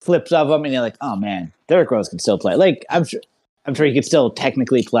flips of him and you're like, oh man, Derrick Rose can still play. Like I'm sure he could still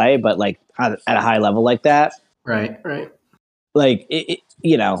technically play, but like at a high level like that, right. Like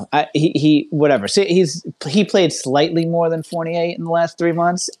you know, he whatever. So he played slightly more than Fournier in the last 3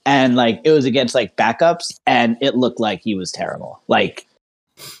 months, and like it was against like backups, and it looked like he was terrible. Like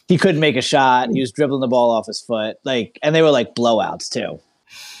he couldn't make a shot. He was dribbling the ball off his foot, like, and they were like blowouts too.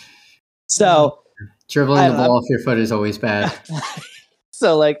 So dribbling the ball off your foot is always bad.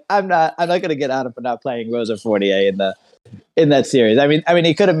 So like I'm not gonna get out of for not playing Rose or Fournier in that series. I mean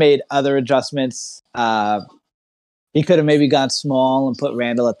he could have made other adjustments. He could have maybe gone small and put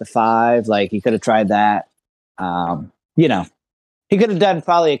Randall at the 5. Like he could have tried that. You know, he could have done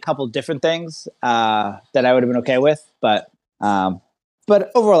probably a couple different things that I would have been okay with. But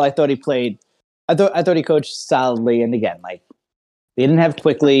overall, I thought he played. I thought he coached solidly. And again, like they didn't have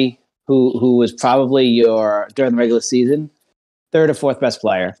Quickly, who was probably during the regular season 3rd or 4th best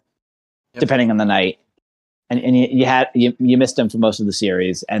player, depending on the night. And you missed him for most of the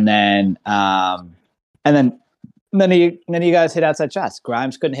series, and then none of you guys hit outside shots.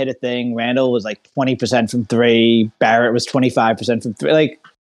 Grimes couldn't hit a thing. Randall was like 20% from 3. Barrett was 25% from 3. Like,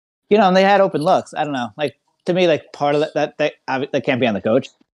 you know, and they had open looks. I don't know. Like to me, like part of that can't be on the coach.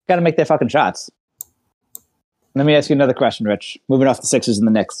 Got to make their fucking shots. Let me ask you another question, Rich. Moving off the Sixers and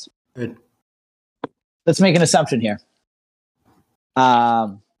the Knicks. Good. Let's make an assumption here.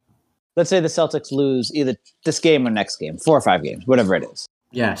 Let's say the Celtics lose either this game or next game, 4 or 5 games, whatever it is.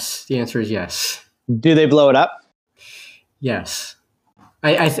 Yes, the answer is yes. Do they blow it up? Yes.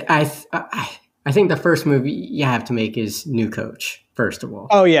 I think the first move you have to make is new coach, first of all.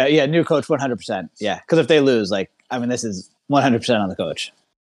 Oh, yeah, new coach 100%. Yeah, because if they lose, this is 100% on the coach.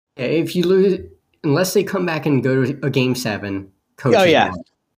 Yeah, if you lose, unless they come back and go to a game 7, coach. Oh, yeah.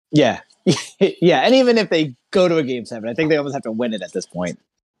 Yeah. Yeah, and even if they go to a game 7, I think they almost have to win it at this point.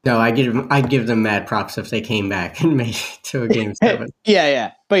 No, I'd give them mad props if they came back and made it to a game 7.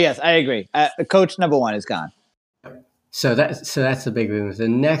 Yeah. But yes, I agree. Coach number 1 is gone. So that's the big move. The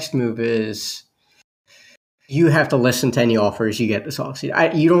next move is you have to listen to any offers you get this offseason. I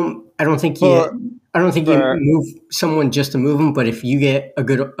don't think you move someone just to move them, but if you get a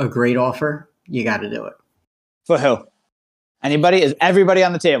great offer, you got to do it. For who? Anybody? Is everybody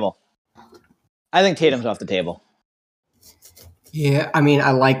on the table? I think Tatum's off the table. Yeah, I mean,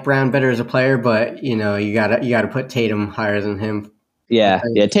 I like Brown better as a player, but you gotta put Tatum higher than him. Yeah.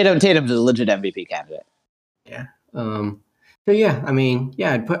 Tatum's a legit MVP candidate. Yeah. So yeah, I mean,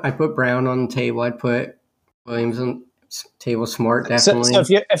 yeah, I'd put Brown on the table. I'd put Williams on the table. Smart, definitely. So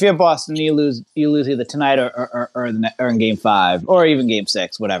if you're Boston, you lose either tonight or in Game 5 or even Game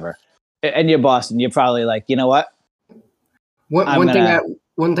 6, whatever. And you're Boston, you're probably like, you know what? One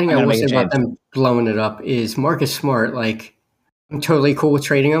thing I will say about them blowing it up is Marcus Smart. Like, I'm totally cool with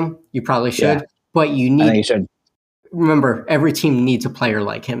trading him. You probably should, but I think you should. Remember, every team needs a player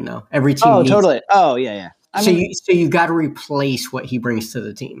like him now. Every team. Oh, totally. Oh, yeah. So you got to replace what he brings to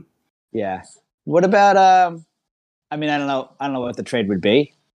the team. Yeah. What about? I don't know what the trade would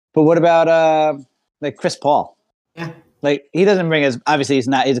be, but what about like Chris Paul? Yeah. Like he doesn't bring as obviously he's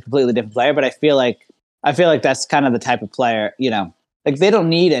a completely different player, but I feel like that's kind of the type of player, like they don't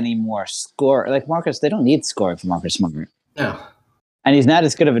need any more score. Like Marcus, they don't need scoring from Marcus Smart. No. And he's not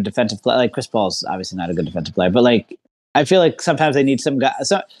as good of a defensive player. Like Chris Paul's obviously not a good defensive player, but like I feel like sometimes they need some guy.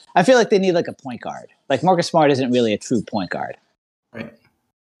 So I feel like they need like a point guard. Like Marcus Smart isn't really a true point guard. Right.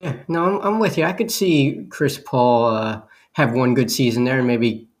 Yeah. No, I'm with you. I could see Chris Paul have one good season there and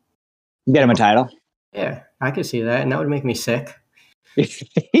maybe get him a title. Yeah, I could see that, and that would make me sick.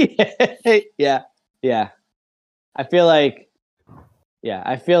 Yeah. I feel like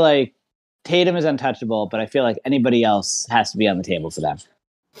Tatum is untouchable, but I feel like anybody else has to be on the table for them.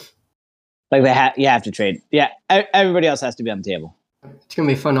 Like you have to trade. Yeah, everybody else has to be on the table. It's gonna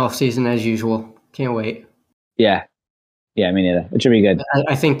be a fun off season as usual. Can't wait. Yeah, me neither. It should be good.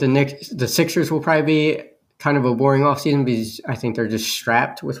 I think the Sixers will probably be kind of a boring off season because I think they're just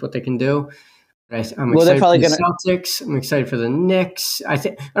strapped with what they can do. But I'm excited for the Celtics. I'm excited for the Knicks. I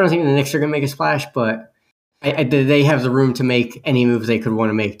don't think the Knicks are gonna make a splash, but they have the room to make any move they could want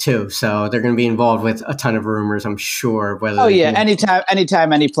to make too. So they're going to be involved with a ton of rumors, I'm sure.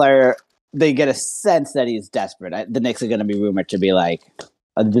 Anytime any player they get a sense that he's desperate, the Knicks are going to be rumored to be like,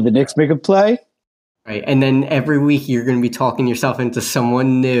 did the Knicks make a play? Right, and then every week you're going to be talking yourself into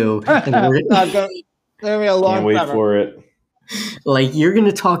someone new. Can't wait for it. Like you're going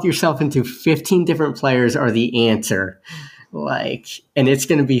to talk yourself into 15 different players are the answer, and it's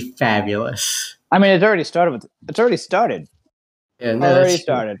going to be fabulous. I mean, it's already started. Yeah, no, already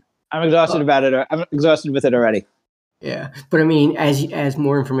started. I'm exhausted about it. I'm exhausted with it already. Yeah, but I mean, as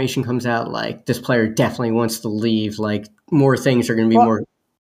more information comes out, like this player definitely wants to leave. Like more things are going to be more.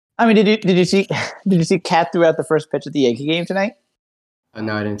 I mean, did you see Cat threw out the first pitch at the Yankee game tonight?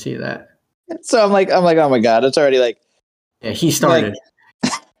 No, I didn't see that. So I'm like, oh my god, it's already like. Yeah, he started.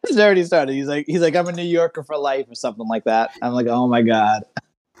 It's already started. He's like, I'm a New Yorker for life or something like that. I'm like, oh my god.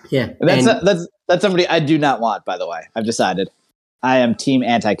 Yeah, that's somebody I do not want. By the way, I've decided I am team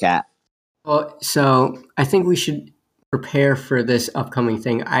anti-Cat. Well, so I think we should prepare for this upcoming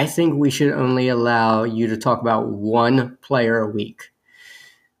thing. I think we should only allow you to talk about one player a week.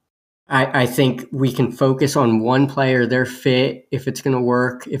 I think we can focus on one player, their fit, if it's going to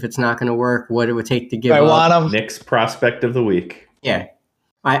work, if it's not going to work, what it would take to give up. I want him. Knicks prospect of the week. Yeah,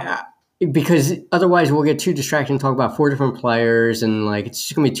 because otherwise we'll get too distracted and talk about 4 different players, and it's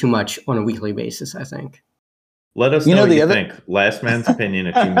just going to be too much on a weekly basis, I think. Let us know what you think.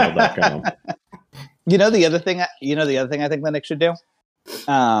 lastmansopinion@gmail.com. The other thing I think the Knicks should do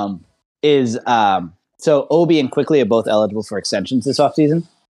is so Obi and Quickly are both eligible for extensions this offseason.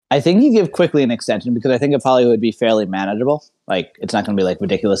 I think you give Quickly an extension because I think it probably would be fairly manageable. Like it's not going to be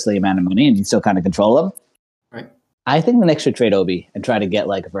ridiculously amount of money and you still kind of control them. Right. I think the Knicks should trade Obi and try to get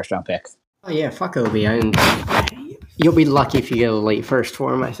a first round pick. Oh yeah, fuck Obi. You'll be lucky if you get a late first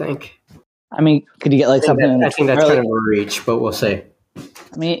for him, I think. I mean, could you get something? I think that's kind of a reach, but we'll see.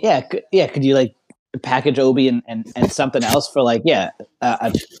 I mean, yeah. Could you package Obi and something else for like a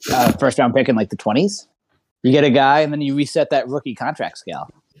first round pick in like the 20s. You get a guy and then you reset that rookie contract scale.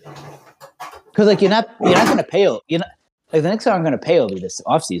 Because like you're not going to pay like the Knicks aren't going to pay Obi this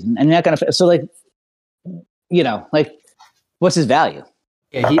offseason, and you're not going to. So like, like what's his value?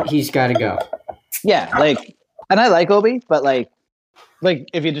 Yeah, he's got to go. Yeah, like, and I like Obi, but like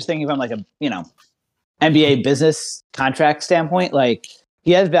if you're just thinking from like a NBA business contract standpoint, like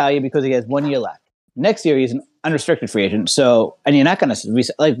he has value because he has 1 year left. Next year he's an unrestricted free agent. So, and you're not going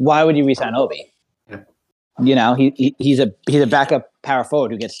to like, why would you re-sign Obi? Yeah. He's a backup power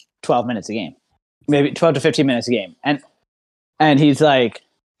forward who gets 12 minutes a game, maybe 12 to 15 minutes a game, and he's like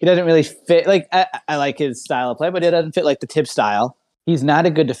he doesn't really fit. Like I like his style of play, but it doesn't fit like the Tip style. He's not a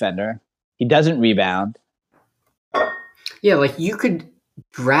good defender. He doesn't rebound. Yeah, like you could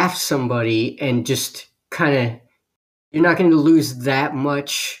draft somebody and just kind of, you're not going to lose that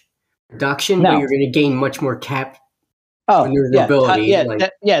much production, but you're going to gain much more cap maneuverability.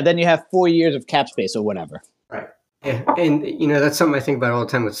 Then you have 4 years of cap space or whatever. Right. Yeah, and that's something I think about all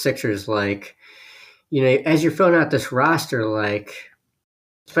the time with Sixers. Like, as you're filling out this roster, like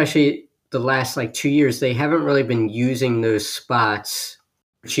especially the last like 2 years, they haven't really been using those spots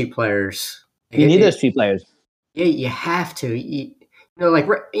for cheap players. You need those cheap players. Yeah, you have to.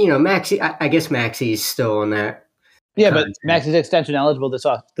 Maxey. I guess Maxey's still on that. Yeah, contract. But Maxey's extension eligible this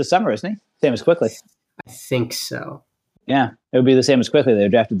summer, isn't he? Same as Quickly. I think so. Yeah, it would be the same as Quickly. They were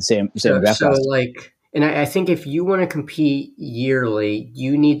drafted the same draft. So like, and I think if you want to compete yearly,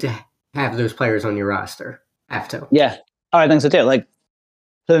 you need to have those players on your roster. Have to. Yeah. Oh, I think so too. Like,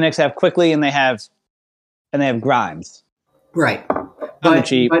 so the Knicks have Quickly and they have Grimes. Right. But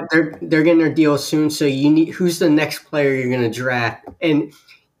they're getting their deal soon, so you need who's the next player you're going to draft, and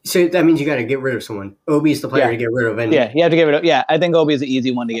so that means you got to get rid of someone. Obi's the player to get rid of. And you have to get rid of. Yeah, I think Obi is the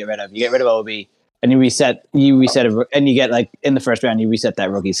easy one to get rid of. You get rid of Obi, and you reset, and you get like in the first round, you reset that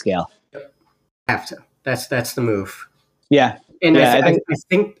rookie scale. Yep. Have to. That's the move. Yeah, and I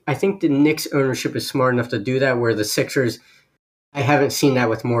think the Knicks ownership is smart enough to do that. Where the Sixers, I haven't seen that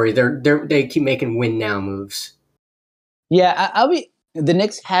with Morey. They keep making win now moves. Yeah, the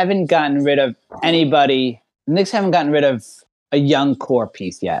Knicks haven't gotten rid of anybody. The Knicks haven't gotten rid of a young core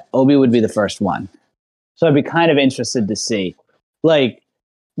piece yet. Obi would be the first one. So I'd be kind of interested to see. Like,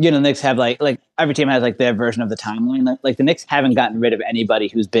 the Knicks have like every team has like their version of the timeline. Like the Knicks haven't gotten rid of anybody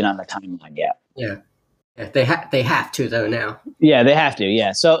who's been on the timeline yet. Yeah. They have to though now. Yeah, they have to.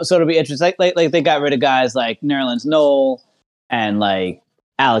 Yeah. So it'll be interesting. Like they got rid of guys like Nerlens Noel and like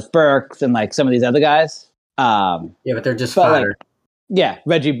Alex Burks and like some of these other guys. But they're just fodder.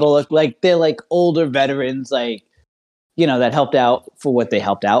 Reggie Bullock, like they're like older veterans, like that helped out for what they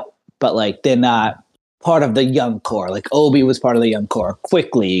helped out, but like they're not part of the young core. Like Obi was part of the young core.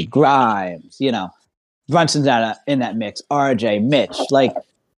 Quickly, Grimes, Brunson's not in that mix. RJ, Mitch, like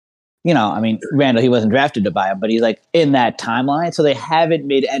Randall, he wasn't drafted to buy him, but he's like in that timeline. So they haven't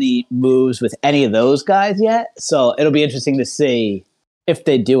made any moves with any of those guys yet. So it'll be interesting to see if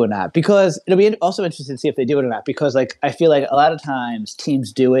they do or not, because it'll be also interesting to see if they do it or not, because like I feel like a lot of times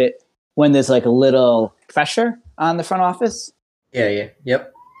teams do it when there's like a little pressure on the front office.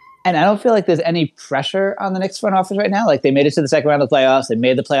 Yep. And I don't feel like there's any pressure on the Knicks front office right now. Like they made it to the second round of the playoffs. They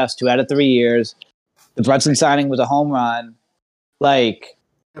made the playoffs 2 out of 3 years. The Brunson signing was a home run. Like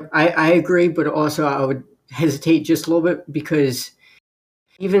I agree, but also I would hesitate just a little bit because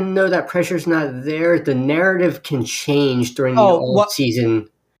even though that pressure's not there, the narrative can change during the off season.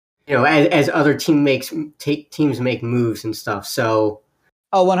 As other teams make moves and stuff. So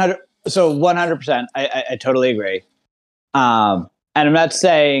 100%. I totally agree. And I'm not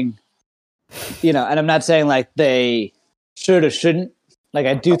saying, like they should or shouldn't. Like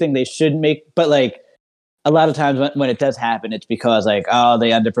I do think they should make, but like a lot of times when it does happen, it's because like, they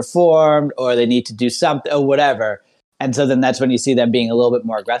underperformed or they need to do something or whatever. And so then that's when you see them being a little bit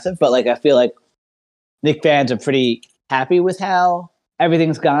more aggressive. But like I feel like Knicks fans are pretty happy with how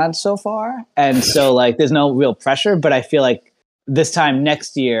everything's gone so far. And so like there's no real pressure. But I feel like this time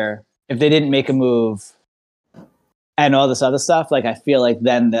next year, if they didn't make a move and all this other stuff, like I feel like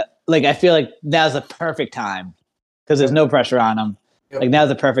now's the perfect time because there's no pressure on them. Yep. Like now's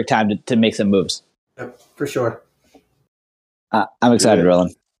the perfect time to make some moves. Yep, for sure. I'm excited,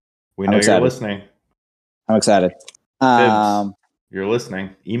 Roland. We know you're listening. I'm excited. You're listening.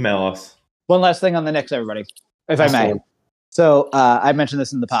 Email us. One last thing on the Knicks, everybody, if I may. So I mentioned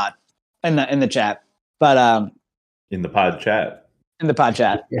this in the pod, in the chat, but in the pod chat,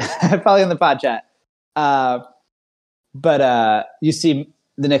 probably in the pod chat. But you see,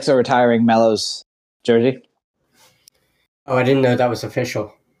 the Knicks are retiring Melo's jersey. Oh, I didn't know that was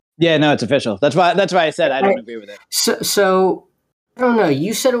official. Yeah, no, it's official. That's why I said I don't agree with it. So I don't know.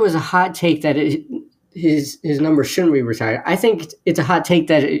 You said it was a hot take that his number shouldn't be retired. I think it's a hot take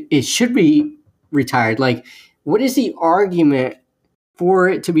that it should be retired. Like, what is the argument for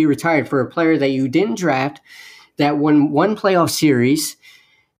it to be retired for a player that you didn't draft, that won one playoff series,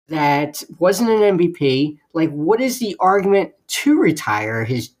 that wasn't an MVP? Like, what is the argument to retire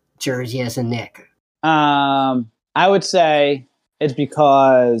his jersey as a Knick? I would say it's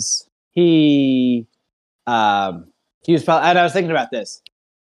because he was probably, and I was thinking about this.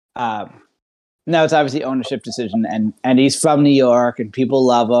 No, it's obviously ownership decision, and he's from New York, and people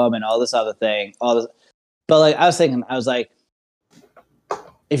love him, and all this other thing, all this. But like, I was like,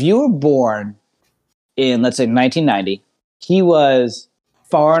 if you were born in, let's say, 1990, he was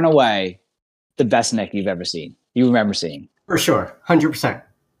far and away the best Knick you remember seeing. For sure, 100%.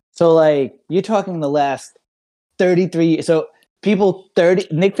 So like, you're talking the last 33. So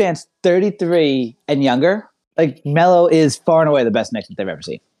Knick fans 33 and younger, like Melo is far and away the best Knick that they've ever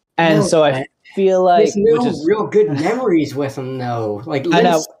seen. And so I feel like there's real good memories with him though. Like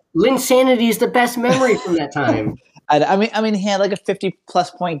Lynn Sanity is the best memory from that time. I mean, he had like a 50+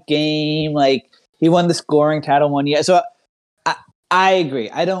 point game. Like he won the scoring title one year. So I agree.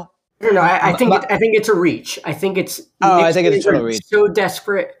 I don't. No, I think it's a reach. I think it's. I think it's a total reach. So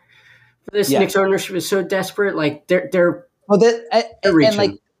desperate. This Knicks ownership is so desperate. Like they're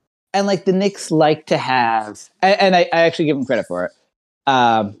reaching. And the Knicks like to have, and I actually give them credit for it.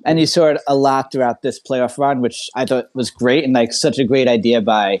 And you saw it a lot throughout this playoff run, which I thought was great and like such a great idea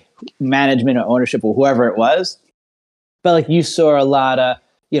by management or ownership or whoever it was. But like you saw a lot of,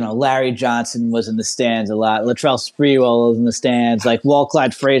 Larry Johnson was in the stands a lot. Latrell Sprewell was in the stands. Like Walt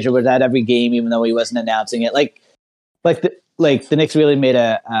Clyde Frazier was at every game, even though he wasn't announcing it. Like the Knicks really made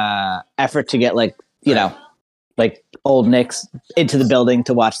a effort to get like old Knicks into the building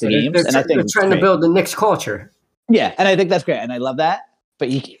to watch the games. And I think they're trying to build the Knicks culture. Yeah, and I think that's great, and I love that. But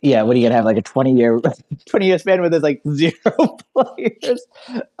what are you gonna have, like a 20-year span where there's like 0 players?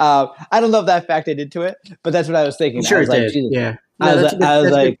 I don't know if that factored into it, but that's what I was thinking. Sure, I was it like, did. Yeah, that's a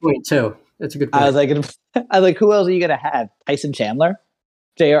good point too. That's a good point. I was like, who else are you gonna have? Tyson Chandler,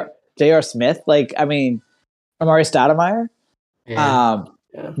 J.R. Smith, like Amari Stoudemire. Yeah.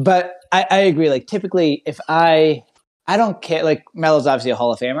 But I agree. Like typically, if I don't care. Like Melo's obviously a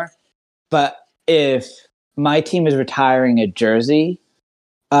Hall of Famer, but if my team is retiring a jersey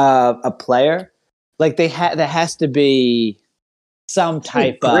of a player, like there has to be some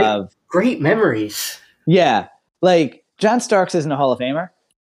type of great memories. Yeah, like John Starks isn't a Hall of Famer,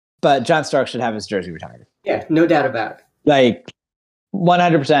 but John Starks should have his jersey retired. Yeah, no doubt about it. Like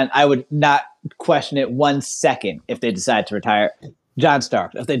 100%, I would not question it 1 second if they decide to retire John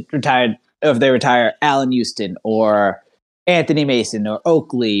Starks. If they retire Allen Houston or Anthony Mason or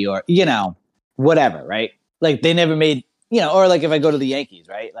Oakley or whatever, right? Like they never made, or like if I go to the Yankees,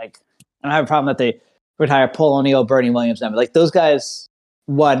 right? Like I don't have a problem that they retire Paul O'Neill, Bernie Williams, like those guys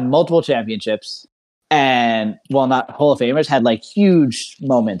won multiple championships and while not Hall of Famers had like huge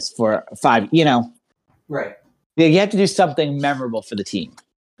moments for 5, Right. You have to do something memorable for the team.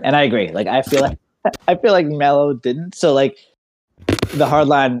 And I agree. Like I feel like Melo didn't. So like the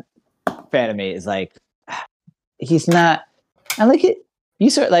hardline fan of me is like he's not. I like it. You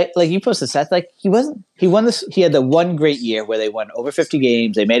sort like you posted stats, like he won this. He had the one great year where they won over 50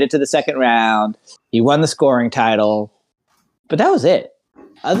 games. They made it to the second round. He won the scoring title, but that was it.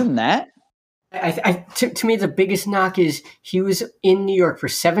 Other than that, to me, the biggest knock is he was in New York for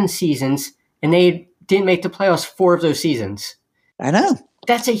 7 seasons, and they didn't make the playoffs 4 of those seasons. I know.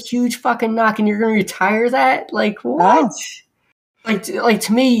 That's a huge fucking knock, and you're going to retire that? Like what? Like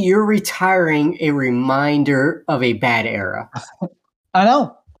to me, you're retiring a reminder of a bad era. I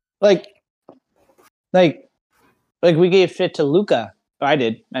know. Like we gave shit to Luka. Or I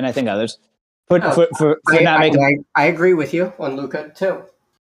did, and I think others. For not making. I agree with you on Luka too.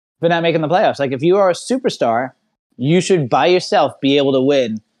 For not making the playoffs. Like if you are a superstar, you should by yourself be able to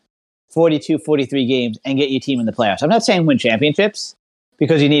win 42, 43 games and get your team in the playoffs. I'm not saying win championships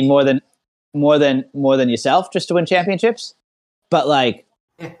because you need more than yourself just to win championships. But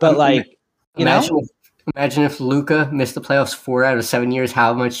imagine if Luka missed the playoffs 4 out of 7 years,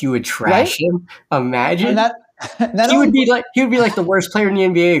 how much you would trash him. Imagine he would be like the worst player in the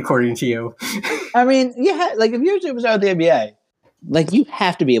NBA according to you. I mean, yeah, like if you're a superstar of the NBA, like you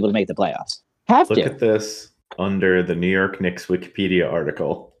have to be able to make the playoffs. Look at this under the New York Knicks Wikipedia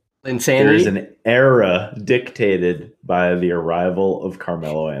article. Insanity. There is an era dictated by the arrival of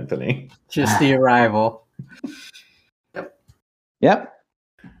Carmelo Anthony. Just the arrival. Yep.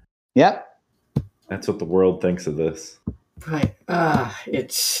 That's what the world thinks of this. But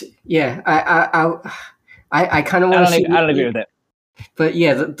it's I kind of want to see. I don't agree with it. But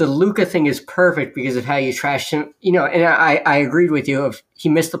yeah, the Luka thing is perfect because of how you trashed him. You know, and I agreed with you. If he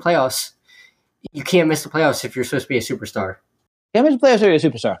missed the playoffs, you can't miss the playoffs if you're supposed to be a superstar. Can't miss the playoffs if you're a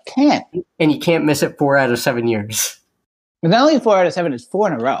superstar. Can't. And you can't miss it 4 out of 7 years. But not only 4 out of 7, it's 4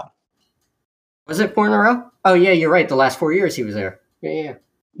 in a row. Was it 4 in a row? Oh yeah, you're right. The last 4 years he was there. Yeah.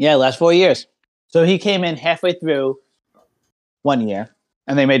 Yeah, last 4 years. So he came in halfway through 1 year,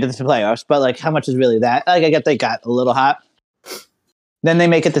 and they made it to the playoffs. But like, how much is really that? Like, I guess they got a little hot. Then they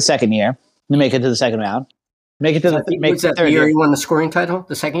make it the second year. They make it to the second round. Make it to the third year. He won the scoring title.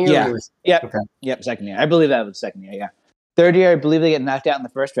 The second year. Yeah. Yep. Second year. I believe that was the second year. Yeah. Third year, I believe they get knocked out in the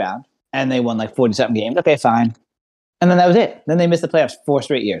first round, and they won like 40-something games. Okay, fine. And then that was it. Then they missed the playoffs 4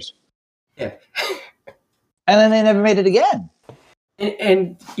 straight years. Yeah. And then they never made it again.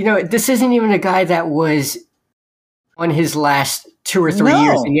 And you know, this isn't even a guy that was on his last 2 or 3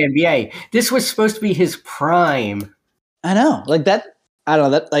 years in the NBA. This was supposed to be his prime. I know. Like that. I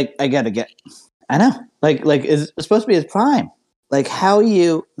don't know. That like I gotta get. I know. Like it's supposed to be his prime. Like how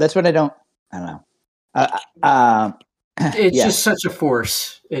you. That's what I don't. I don't know. It's just such a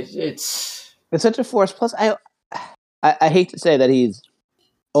force. It's such a force. Plus, I hate to say that he's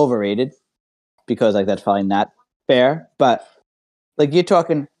overrated because like that's probably not fair. But like you're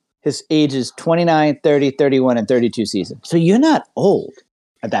talking, his age is 29, 30, 31, and 32 season. So you're not old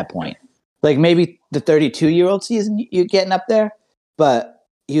at that point. Like maybe the 32-year-old season you're getting up there, but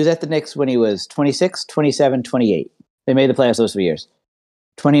he was at the Knicks when he was 26, 27, 28. They made the playoffs those 3 years.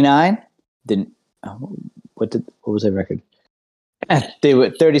 29 didn't. What was their record? They were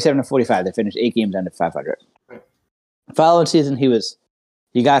 37-45. They finished 8 games under 500. Right. Following season,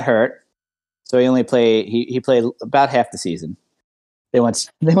 he got hurt, so he only played. He played about half the season. They won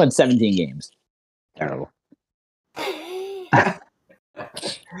 17 games. Terrible.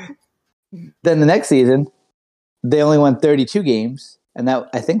 Then the next season, they only won 32 games, and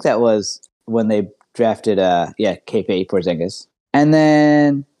I think that was when they drafted KP Porzingis. And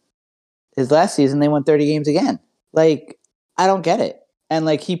then his last season, they won 30 games again. Like, I don't get it. And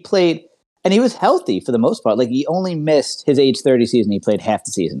like he played, and he was healthy for the most part. Like he only missed his age 30 season. He played half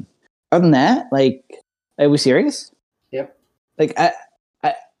the season. Other than that, like, are we serious? Yep. Like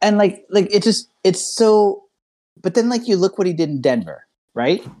and like it's so. But then like you look what he did in Denver,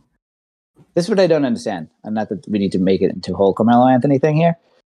 right? This is what I don't understand. And not that we need to make it into a whole Carmelo Anthony thing here,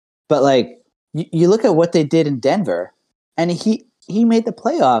 but like you look at what they did in Denver, and he made the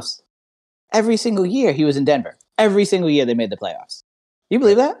playoffs every single year he was in Denver. Every single year they made the playoffs. You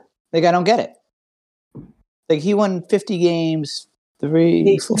believe that? Like I don't get it. Like he won 50 games, 5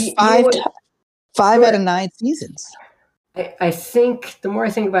 out of 9 seasons. I think the more I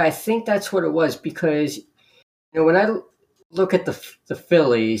think about it, I think that's what it was because you know when I look at the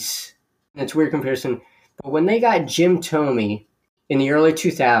Phillies, and it's a weird comparison, but when they got Jim Thome in the early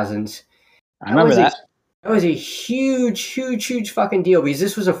 2000s, I remember that. That was a huge fucking deal because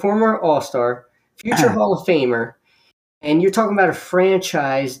this was a former All-Star, future Hall of Famer, and you're talking about a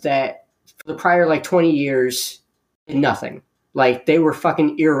franchise that for the prior like 20 years did nothing. Like they were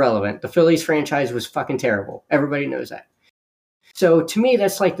fucking irrelevant. The Phillies franchise was fucking terrible. Everybody knows that. So to me,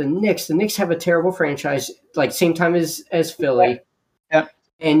 that's like the Knicks. The Knicks have a terrible franchise, like same time as Philly. Yeah.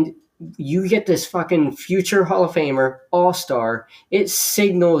 And you get this fucking future Hall of Famer, All-Star. It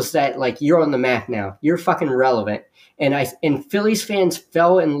signals that like you're on the map now. You're fucking relevant. And Phillies fans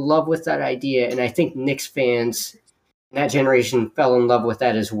fell in love with that idea, and I think Knicks fans in that generation fell in love with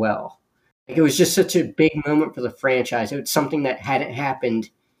that as well. Like it was just such a big moment for the franchise. It was something that hadn't happened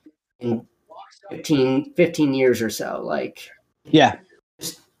in 15 years or so. Like, yeah.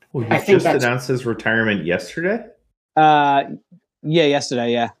 Well, he just announced his retirement yesterday? Yeah,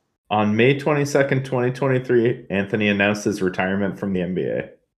 yesterday, yeah. On May 22nd, 2023, Anthony announced his retirement from the NBA.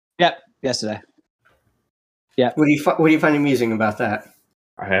 Yep, yesterday. Yeah. What do you find amusing about that?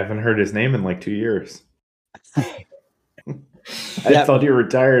 I haven't heard his name in like 2 years. I thought he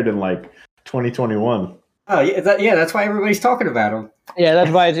retired in like 2021. Oh, yeah, that's why everybody's talking about him. Yeah,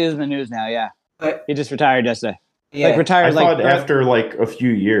 that's why it's in the news now, yeah. But he just retired yesterday. Yeah. Like retired. I thought after like a few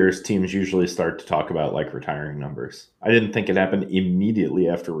years, teams usually start to talk about like retiring numbers. I didn't think it happened immediately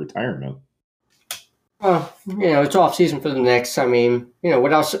after retirement. Well, it's off season for the Knicks. I mean,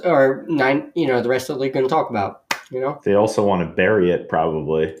 what else are the rest of the league going to talk about? They also want to bury it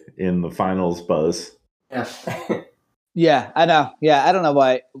probably in the finals buzz. Yeah. Yeah, I know. Yeah, I don't know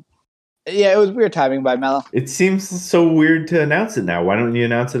why. Yeah, it was weird timing by Melo. It seems so weird to announce it now. Why don't you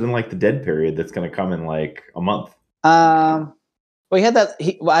announce it in like the dead period that's going to come in like a month? Well, he had that.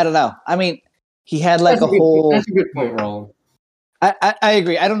 I don't know. I mean, he had like That's a good point, Roland. I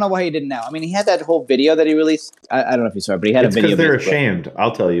agree. I don't know why he didn't now. I mean, he had that whole video that he released. I don't know if you saw it, but he had a video. It's because they're ashamed.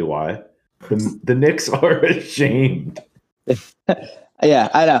 I'll tell you why. The Knicks are ashamed. Yeah,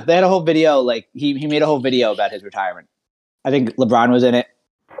 I know. They had a whole video. Like he made a whole video about his retirement. I think LeBron was in it.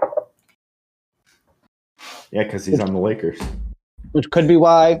 Yeah, because he's on the Lakers. Which could be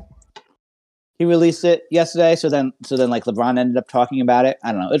why he released it yesterday. So then like LeBron ended up talking about it.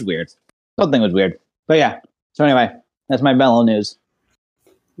 I don't know. It's weird. Something was weird. But yeah. So anyway, that's my mellow news.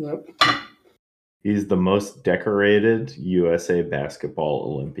 Yep. He's the most decorated USA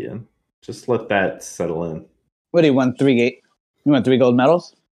basketball Olympian. Just let that settle in. What, he won 3 gold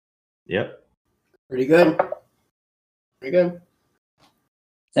medals? Yep. Pretty good. Pretty good.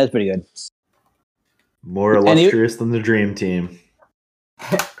 That's pretty good. More illustrious than the Dream Team.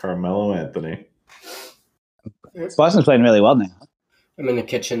 Carmelo Anthony. Boston's playing really well now. I'm in the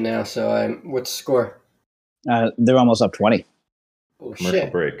kitchen now, so what's the score? They're almost up 20. Oh, Commercial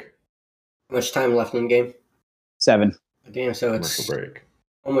shit. break. How much time left in the game? 7. Damn, so it's Commercial break.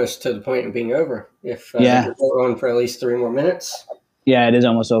 Almost to the point of being over. If yeah. They go on for at least 3 more minutes. Yeah, it is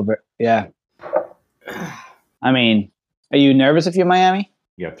almost over. Yeah. I mean, are you nervous if you're Miami?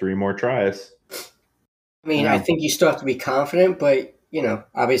 You have 3 more tries. I mean, I think you still have to be confident, but,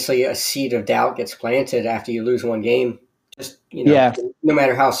 obviously a seed of doubt gets planted after you lose one game. Just, no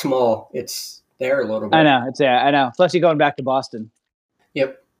matter how small, it's there a little bit. I know. It's there. I know. Plus, you're going back to Boston.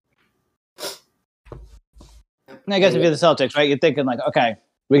 Yep. And I guess if you're the Celtics, right, you're thinking like, okay,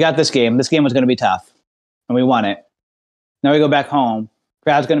 we got this game. This game was going to be tough, and we won it. Now we go back home.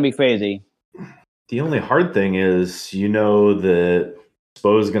 Crowd's going to be crazy. The only hard thing is, that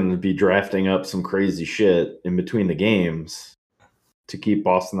Spo's going to be drafting up some crazy shit in between the games to keep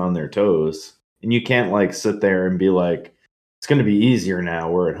Boston on their toes. And you can't sit there and be like, it's going to be easier now.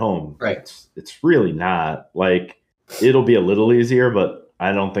 We're at home. Right. It's really not. It'll be a little easier, but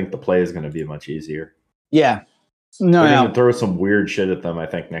I don't think the play is going to be much easier. Yeah. No, They're going to throw some weird shit at them, I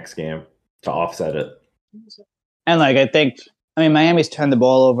think, next game to offset it. And I think, Miami's turned the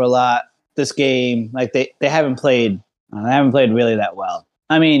ball over a lot this game. They haven't played really that well.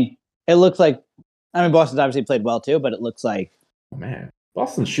 It looks like, Boston's obviously played well too, but it looks like, man,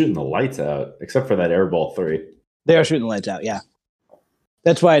 Boston's shooting the lights out, except for that air ball 3. They are shooting the lights out, yeah.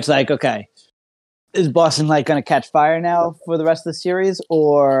 That's why it's okay, is Boston going to catch fire now for the rest of the series,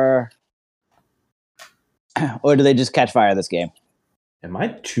 or do they just catch fire this game? Am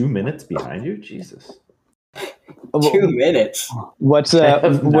I 2 minutes behind you? Jesus. 2 minutes. What's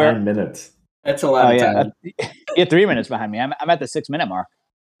 9 minutes? That's a lot of time. You're 3 minutes behind me. I'm at the 6-minute mark.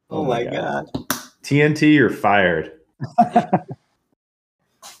 Oh my god. TNT, you're fired.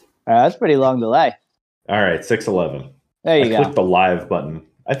 That's a pretty long delay. All right, 6:11. There you go. Click the live button.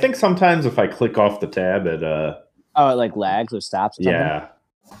 I think sometimes if I click off the tab, it it lags or stops. Or yeah.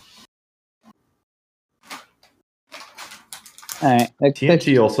 All right.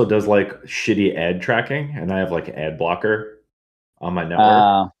 TNT also does shitty ad tracking, and I have ad blocker on my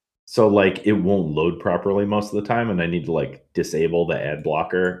network. So it won't load properly most of the time, and I need to disable the ad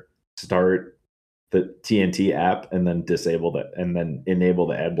blocker, start the TNT app, and then disable that, and then enable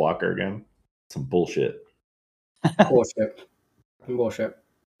the ad blocker again. Some bullshit. Bullshit.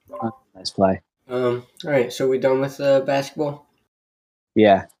 Nice play. All right, so we done with basketball?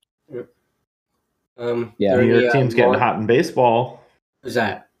 Yeah. New York team's getting hot in baseball. Who's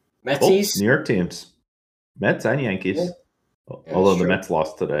that? Metsies? New York teams. Mets and Yankees. Yeah. Although the Mets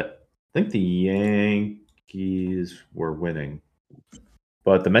lost today. I think the Yankees were winning.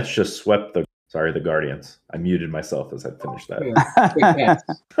 But the Mets just swept the Guardians. I muted myself as I finished that.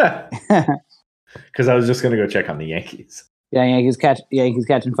 Because I was just going to go check on the Yankees. Yeah, Yankees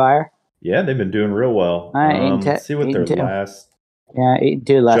catching fire? Yeah, they've been doing real well. All right, let's see what their last... Yeah,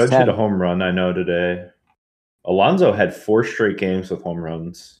 8-2 last Judge 10. hit a home run, I know, today. Alonso had 4 straight games with home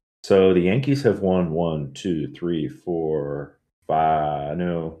runs. So the Yankees have won 1, 2, 3, 4, 5.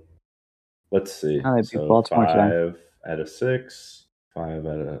 No. Let's see. Oh, so Baltimore 5 out of 6.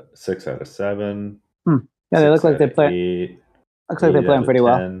 6 out of 7. Yeah, they look like they play. Looks like they're playing pretty 10.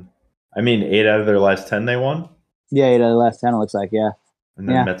 well. 8 out of their last 10 they won? Yeah, 8 out of the last 10 it looks like, yeah. And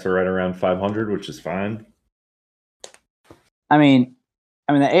then Mets are right around 500, which is fine. The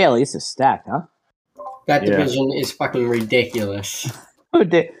AL East is stacked, huh? That division is fucking ridiculous.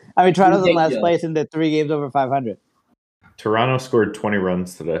 Toronto's in last place and they're 3 games over 500. Toronto scored 20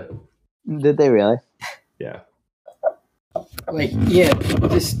 runs today. Did they really? Yeah.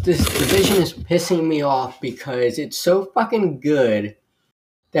 This division is pissing me off because it's so fucking good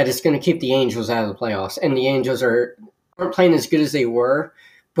that it's going to keep the Angels out of the playoffs. And the Angels aren't playing as good as they were,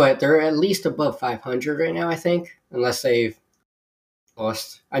 but they're at least above 500 right now, I think, unless they've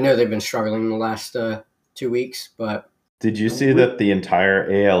lost. I know they've been struggling the last 2 weeks, but did you see that the entire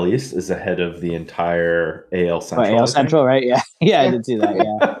AL East is ahead of the entire AL Central? AL Central, right? Yeah, yeah, I did see that.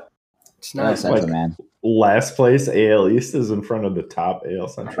 Yeah, it's not Central, man. Last place AL East is in front of the top AL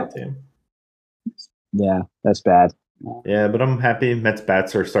Central team. Yeah, that's bad. Yeah, but I'm happy Mets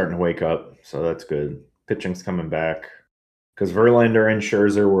bats are starting to wake up, so that's good. Pitching's coming back because Verlander and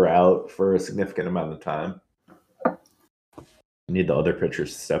Scherzer were out for a significant amount of time. Need the other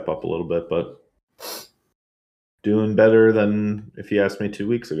pitchers to step up a little bit, but doing better than if you asked me 2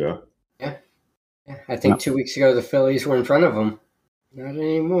 weeks ago. Yeah. I think 2 weeks ago the Phillies were in front of them. Not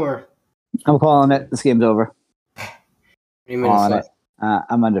anymore. I'm calling it. This game's over. 20 minutes left.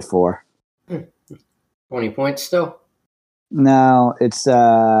 I'm under 4. 20 points still? No, it's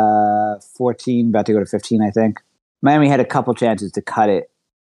 14, about to go to 15, I think. Miami had a couple chances to cut it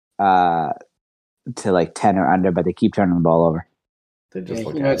to like 10 or under, but they keep turning the ball over.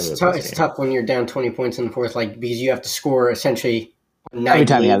 It's tough when you're down 20 points in the fourth, like because you have to score essentially 98% every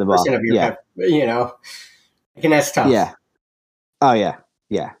time you have the ball. Of your and that's tough. Yeah. Oh yeah.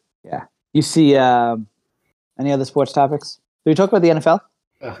 You see any other sports topics? Did we talk about the NFL?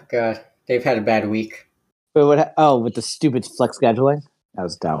 Oh god, they've had a bad week. But with the stupid flex scheduling, that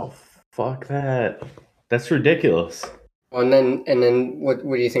was dumb. Oh, fuck that. That's ridiculous. Well, and then what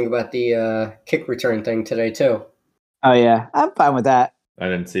do you think about the kick return thing today too? Oh yeah, I'm fine with that. I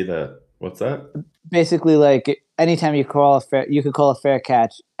didn't see that. What's that? Basically, like anytime you could call a fair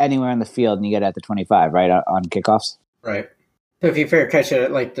catch anywhere in the field, and you get it at the 25, right on kickoffs. Right. So if you fair catch it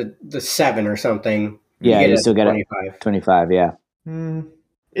at like the 7 or something, you still get 25. Yeah.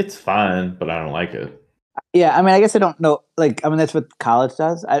 It's fine, but I don't like it. Yeah, I mean, I guess I don't know. Like, I mean, that's what college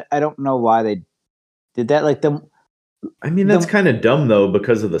does. I don't know why they did that. Like that's kind of dumb though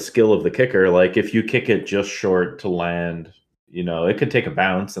because of the skill of the kicker. Like, if you kick it just short to land, it could take a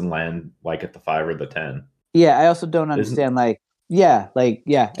bounce and land like at the 5 or the 10. Yeah, I also don't understand. I guess that's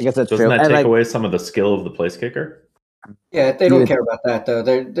true. Doesn't that take away some of the skill of the place kicker? Yeah, they don't care about that though.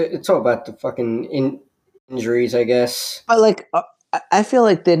 It's all about the fucking injuries, I guess. But I feel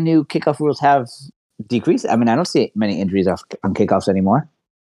like the new kickoff rules have decreased. I mean, I don't see many injuries on kickoffs anymore,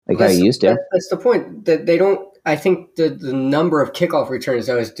 like how you used to. That's the point. That they don't. I think the number of kickoff returns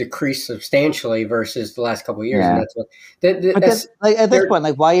though has decreased substantially versus the last couple of years, and that's what. That's at this point,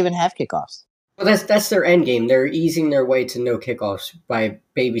 like, why even have kickoffs? Well, that's their end game. They're easing their way to no kickoffs by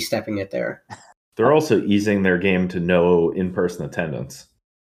baby stepping it there. They're also easing their game to no in-person attendance.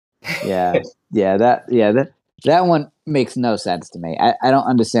 That one makes no sense to me. I don't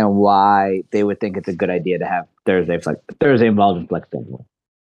understand why they would think it's a good idea to have Thursday involved in flex schedule.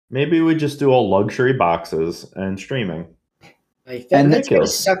 Maybe we just do all luxury boxes and streaming. Like that's gonna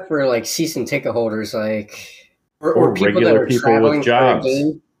suck for like season ticket holders, like or people regular that are people traveling with jobs. For a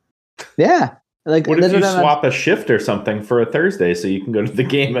game. Yeah. Like, what if you swap a shift or something for a Thursday so you can go to the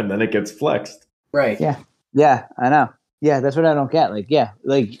game and then it gets flexed? Right. Yeah, I know. Yeah, that's what I don't get. Like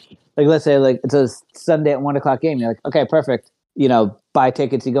let's say like it's a Sunday at 1:00 game. You're like, okay, perfect. Buy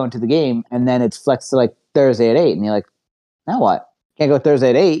tickets, you go into the game, and then it's flexed to like Thursday at 8, and you're like, now what? Can't go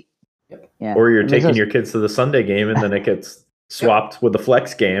Thursday at 8. Yeah. Or you're taking your kids to the Sunday game, and then it gets swapped with the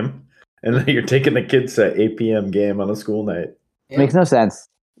flex game, and then you're taking the kids to 8 p.m. game on a school night. Yeah. Makes no sense.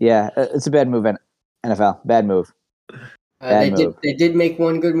 Yeah, it's a bad move, NFL. Bad move. They did make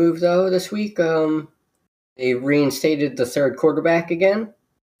one good move though this week. They reinstated the third quarterback again.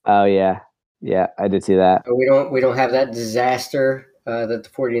 Oh yeah, I did see that. We don't have that disaster that the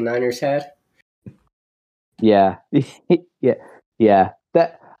 49ers had. Yeah.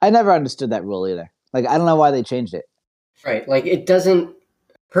 That I never understood that rule either. Like, I don't know why they changed it. Right, like it doesn't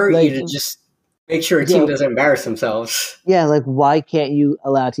hurt you to just make sure a team doesn't embarrass themselves. Yeah, like why can't you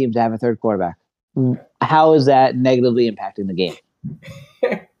allow a team to have a third quarterback? How is that negatively impacting the game?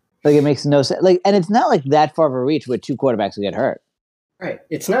 Like, it makes no sense. Like, and it's not like that far of a reach where 2 quarterbacks will get hurt. Right,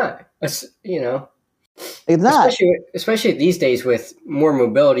 it's not. It's not. Especially these days with more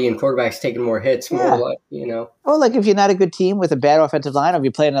mobility and quarterbacks taking more hits, more Or like if you're not a good team with a bad offensive line, or if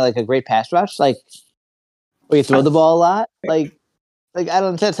you're playing like a great pass rush, like where you throw the ball a lot, like I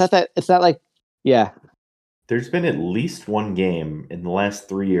don't understand. It's not like. There's been at least one game in the last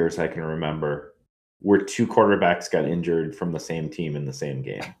 3 years I can remember where 2 quarterbacks got injured from the same team in the same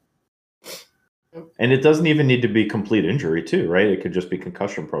game. And it doesn't even need to be complete injury too, right? It could just be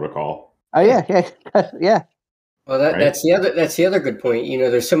concussion protocol. Oh yeah. Well, that's the other good point.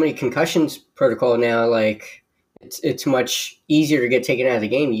 There's so many concussions protocol now. Like, it's much easier to get taken out of the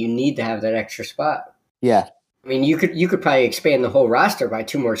game. You need to have that extra spot. Yeah. I mean, you could probably expand the whole roster by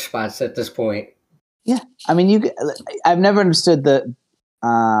 2 more spots at this point. Yeah, I mean, I've never understood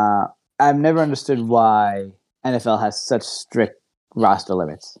I've never understood why NFL has such strict roster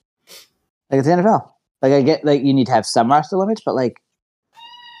limits. Like it's the NFL. Like I get, like you need to have some roster limits, but like.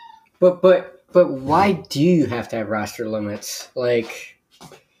 But why do you have to have roster limits? Like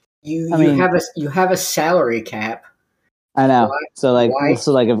you have a salary cap. I know. Why?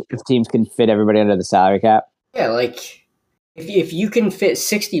 If teams can fit everybody under the salary cap. Yeah, like if you can fit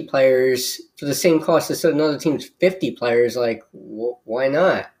 60 players for the same cost as another team's 50 players, like why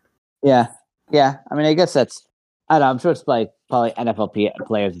not? Yeah. I mean, I guess that's. I don't know. I'm sure it's like probably NFL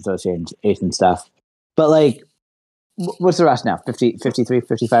Players Association stuff, but like, what's the roster now? 50, 53,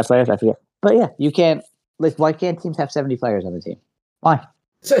 55 players? I forget. But yeah, you can't. Like, why can't teams have 70 players on the team? Why?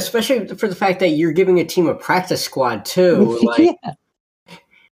 So especially for the fact that you're giving a team a practice squad too, like, yeah.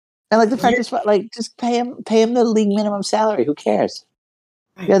 And like the practice squad, like just pay him the league minimum salary. Who cares?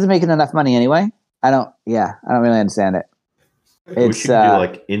 He doesn't making enough money anyway. I don't really understand it. We should do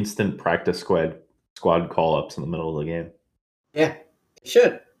like instant practice squad call ups in the middle of the game. Yeah,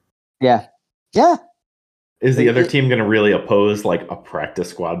 should. Yeah. Is the other team going to really oppose like a practice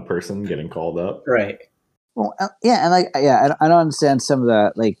squad person getting called up? Right. Well, yeah, and I don't understand some of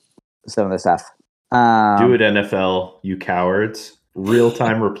the stuff. Do it, NFL, you cowards!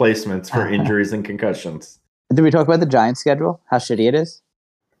 Real-time replacements for injuries and concussions. Did we talk about the Giants' schedule? How shitty it is?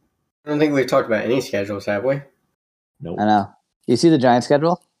 I don't think we've talked about any schedules, have we? Nope. I know. You see the Giants'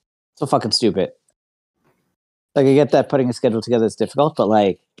 schedule? So fucking stupid. Like I get that putting a schedule together is difficult, but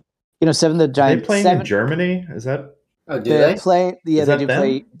like, seven of the Giants. Are they playing in Germany? Is that? Oh, do they play? Yeah, they do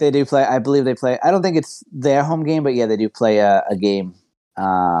play. They do play. I believe they play. I don't think it's their home game, but yeah, they do play a game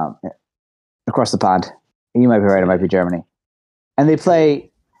across the pond. You might be right. It might be Germany, and they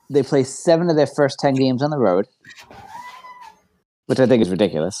play 7 of their first 10 games on the road, which I think is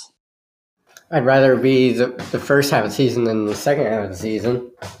ridiculous. I'd rather be the first half of the season than the second half of the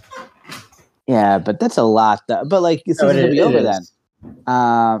season. Yeah, but that's a lot. But like, the season's gonna be over then.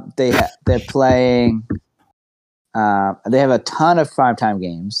 They're playing. They have a ton of primetime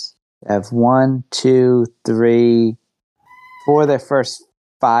games. They have 1, 2, 3, 4 of their first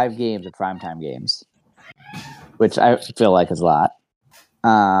 5 games of primetime games, which I feel like is a lot.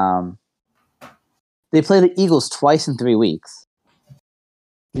 They play the Eagles twice in 3 weeks.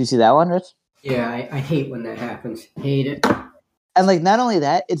 Did you see that one, Rich? Yeah, I hate when that happens. Hate it. And like, not only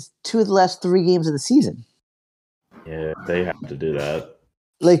that, it's 2 of the last 3 games of the season. Yeah, they have to do that.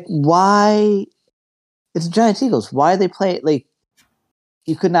 Like, why? It's Giants Eagles. Why they play it? Like,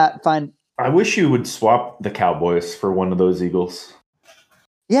 you could not find. I wish you would swap the Cowboys for one of those Eagles.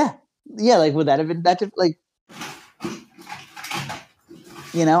 Yeah. Like, would that have been that? Like, I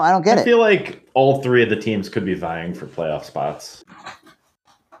don't get it. I feel like all 3 of the teams could be vying for playoff spots.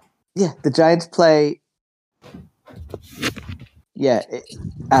 Yeah, the Giants play. Yeah,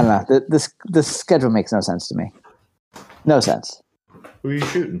 I don't know. This schedule makes no sense to me. No sense. Who are you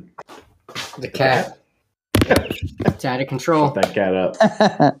shooting? The cat. It's out of control. Shut that cat up.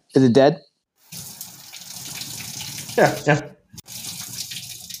 Is it dead? Yeah.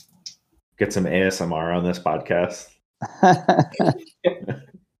 Get some ASMR on this podcast.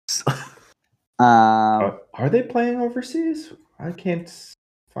 Are they playing overseas? I can't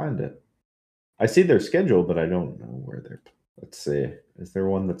find it. I see their schedule, but I don't know where they're. Let's see. Is there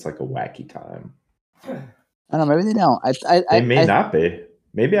one that's like a wacky time? I don't know. Maybe they don't. They may not be.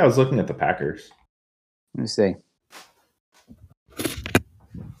 Maybe I was looking at the Packers. Let me see.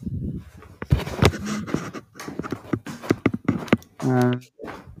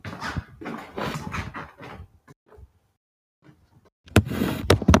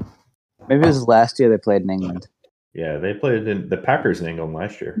 Maybe it was last year they played in England. Yeah, they played in the Packers in England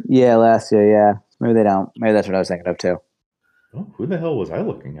last year. Yeah, last year, yeah. Maybe they don't. Maybe that's what I was thinking of too. Oh, who the hell was I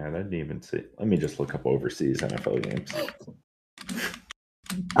looking at? I didn't even see. Let me just look up overseas NFL games.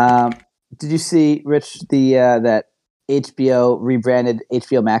 Did you see, Rich, that HBO rebranded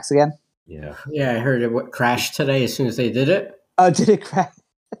HBO Max again? Yeah. Yeah, I heard it crashed today as soon as they did it. Oh, did it crash?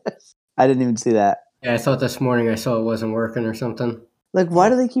 I didn't even see that. Yeah, I thought this morning I saw it wasn't working or something. Like, why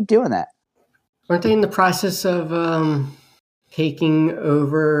do they keep doing that? Aren't they in the process of taking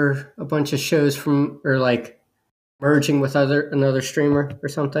over a bunch of shows or like merging with another streamer or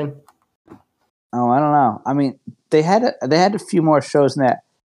something? Oh, I don't know. I mean, they had a few more shows in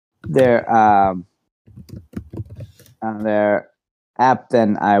their app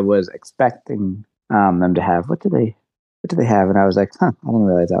than I was expecting them to have. What do they have? And I was like, I didn't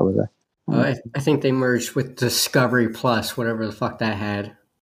realize that was I think they merged with Discovery Plus, whatever the fuck that had.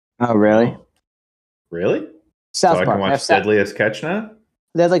 Oh, really? Really? South so Park. I can watch Deadliest Catch now?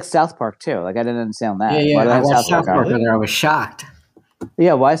 There's like South Park too. Like I didn't understand that. Yeah. Why do they I have watched South Park on it? I was shocked.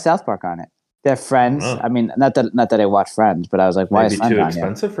 Yeah, why is South Park on it? They're Friends. I mean, not that I watch Friends, but I was like, why is Friends too on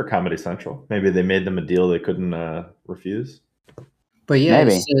expensive for Comedy Central? Maybe they made them a deal they couldn't refuse. But yeah,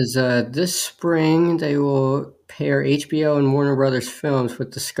 Maybe. It says this spring they will pair HBO and Warner Brothers films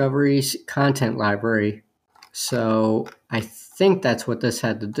with Discovery's content library. So I think that's what this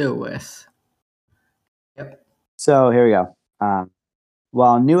had to do with. Yep. So here we go.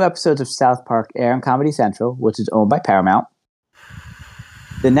 While new episodes of South Park air on Comedy Central, which is owned by Paramount,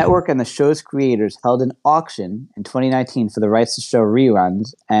 the network and the show's creators held an auction in 2019 for the rights to show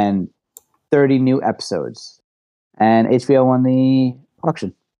reruns and 30 new episodes. And HBO won the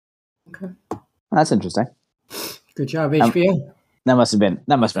auction. Okay. Well, that's interesting. Good job, HBO. That must have been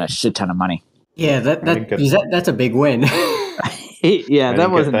a shit ton of money. Yeah, that's a big win. Yeah,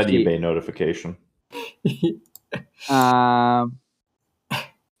 that wasn't that cheap. eBay notification.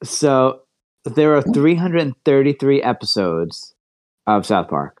 So there are 333 episodes of South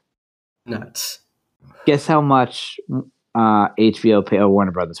Park. Nuts. Guess how much HBO paid, or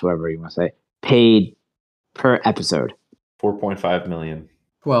Warner Brothers, whoever you want to say, paid per episode? 4.5 million.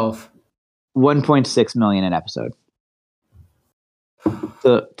 12. 1.6 million an episode.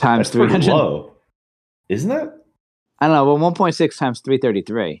 So times 300. Low, isn't it? I don't know. Well, 1.6 times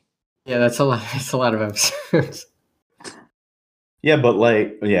 333. Yeah, that's a lot. It's a lot of episodes. Yeah, but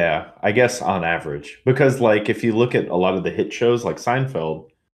I guess on average, because if you look at a lot of the hit shows like Seinfeld,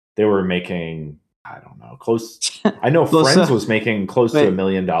 they were making, I don't know, close. I know Friends was making close to $1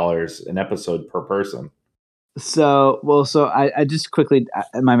 million an episode per person. So I just quickly,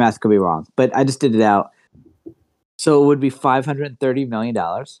 my math could be wrong, but I just did it out. So it would be $530 million.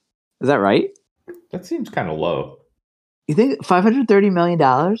 Is that right? That seems kind of low. You think $530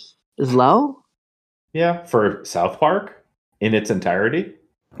 million is low? Yeah, for South Park in its entirety.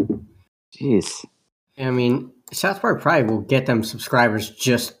 Jeez. I mean, South Park probably will get them subscribers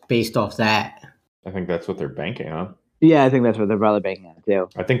just based off that. I think that's what they're banking on. Yeah, I think that's what they're probably banking on too.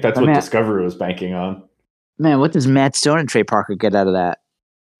 I think that's what Discovery was banking on. Man, what does Matt Stone and Trey Parker get out of that?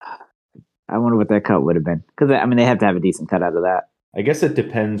 I wonder what that cut would have been. Because, I mean, they have to have a decent cut out of that. I guess it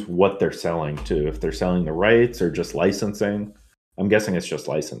depends what they're selling to. If they're selling the rights or just licensing. I'm guessing it's just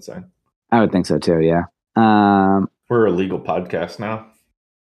licensing. I would think so too, yeah. We're a legal podcast now.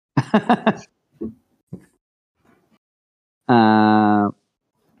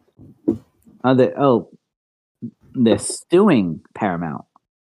 They're suing Paramount.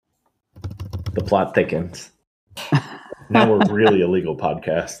 The plot thickens. Now we're really a legal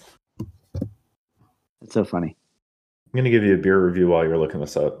podcast. It's so funny. I'm going to give you a beer review while you're looking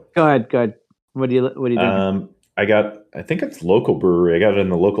this up. Go ahead. What do you think? I think it's local brewery. I got it in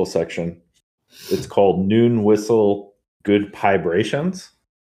the local section. It's called Noon Whistle Good Pibrations.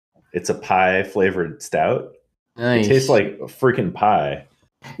 It's a pie flavored stout. Nice. It tastes like a freaking pie,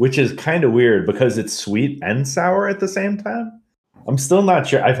 which is kind of weird because it's sweet and sour at the same time. I'm still not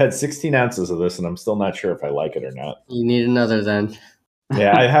sure. I've had 16 ounces of this and I'm still not sure if I like it or not. You need another then.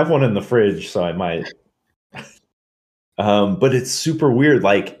 Yeah, I have one in the fridge, so I might. But it's super weird.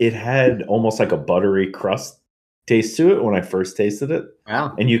 It had almost like a buttery crust taste to it when I first tasted it.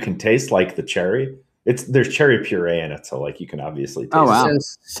 Wow. And you can taste the cherry. There's cherry puree in it, so you can obviously taste it.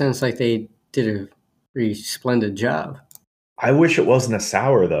 Sounds like they did a pretty splendid job. I wish it wasn't a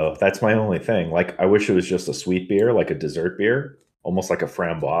sour though. That's my only thing. I wish it was just a sweet beer, like a dessert beer, almost like a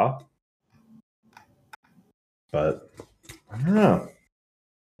framboise. But I don't know.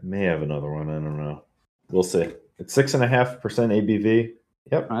 I may have another one. I don't know. We'll see. It's 6.5% ABV.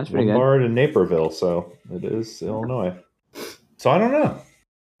 Yep. Oh, that's pretty Lombard and Naperville, so it is Illinois. So I don't know.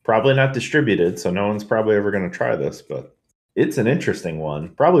 Probably not distributed, so no one's probably ever going to try this, but it's an interesting one.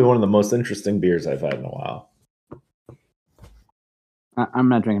 Probably one of the most interesting beers I've had in a while. I'm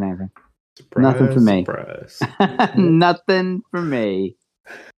not drinking anything. Surprise, nothing for me. Surprise. Nothing for me.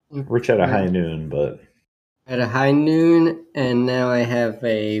 Rich had a high noon, but I had a high noon, and now I have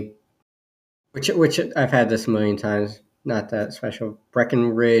a which I've had this a million times. Not that special.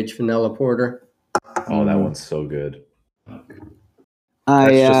 Breckenridge Vanilla Porter. Oh, that one's so good.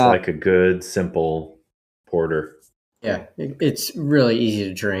 That's just like a good, simple porter. Yeah, it's really easy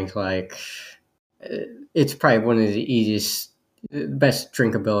to drink. It's probably one of the easiest, best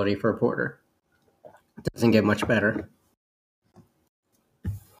drinkability for a porter. It doesn't get much better.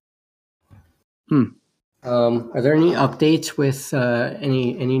 Are there any updates with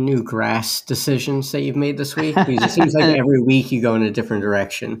any new grass decisions that you've made this week? Because it seems like every week you go in a different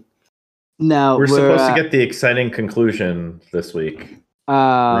direction. No, we're supposed to get the exciting conclusion this week.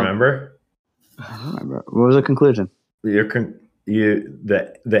 Remember? I don't remember. What was the conclusion? The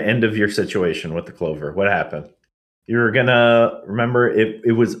end of your situation with the clover. What happened? You were gonna remember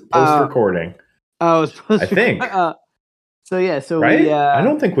it was post recording. Oh, it was I think. So right? we. I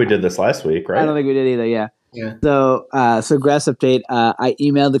don't think we did this last week, right? I don't think we did either. Yeah. Yeah. So grass update. I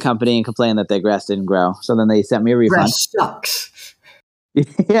emailed the company and complained that their grass didn't grow. So then they sent me a refund. Grass sucks.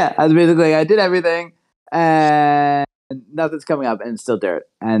 Yeah, I was basically I did everything and nothing's coming up and it's still dirt.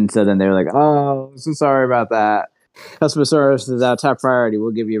 And so then they were like, "Oh, so sorry about that. Customer service is our top priority.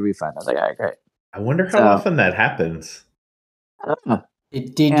 We'll give you a refund." I was like, "All right, great." I wonder how often that happens. I don't know.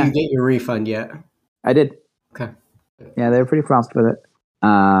 Did you get your refund yet? I did. Okay. Yeah, they were pretty prompt with it.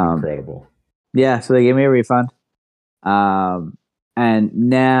 Incredible. Yeah, so they gave me a refund. And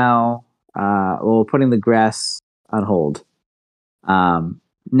now we're putting the grass on hold.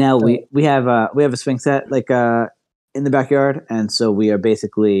 Now we have a swing set in the backyard, and so we are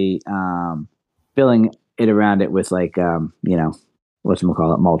basically filling it around it with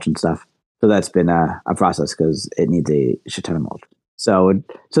whatchamacallit, mulch and stuff. So that's been a process because it needs a shit ton of mulch. So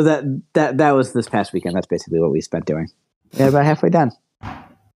that was this past weekend. That's basically what we spent doing. Yeah, about halfway done.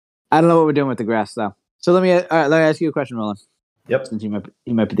 I don't know what we're doing with the grass though. So let me ask you a question, Roland. Yep. Since you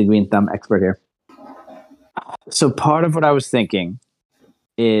might be the green thumb expert here. So part of what I was thinking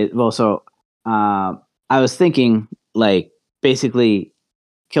is I was thinking like basically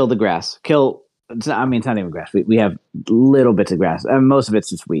kill the grass. It's not even grass. We have little bits of grass. And most of it's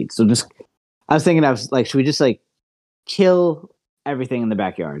just weeds. So I was thinking should we just like kill everything in the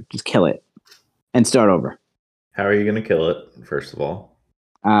backyard? Just kill it and start over. How are you going to kill it, first of all?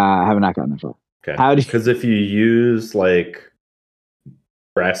 I have not gotten that far. Okay. Because if you use like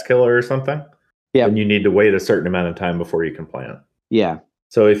grass killer or something, then you need to wait a certain amount of time before you can plant. Yeah.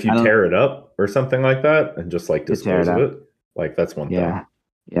 So if you tear it up or something like that and just like dispose of it, like that's one thing.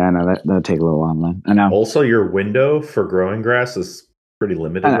 Yeah, I know that'll take a little while then. I know. Also, your window for growing grass is pretty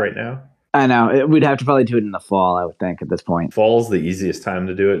limited right now. I know. We'd have to probably do it in the fall, I would think, at this point. Fall's the easiest time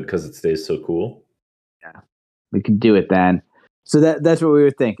to do it because it stays so cool. Yeah. We could do it then. So that's what we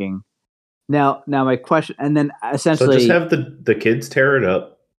were thinking. Now my question, and then essentially... So just have the kids tear it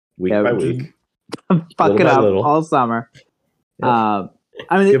up week by week. Fuck it up all summer. Yep.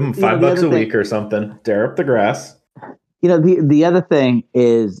 Give them $5 a week or something. Tear up the grass. The other thing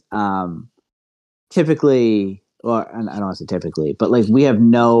is typically, or I don't want to say typically, but like we have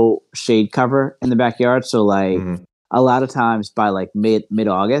no shade cover in the backyard. So like a lot of times by like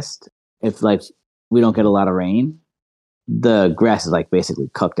mid-August, if like we don't get a lot of rain, the grass is like basically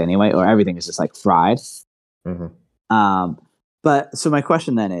cooked anyway, or everything is just like fried. But so my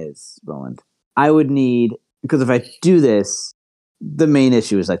question then is, Roland, I would need, because if I do this, the main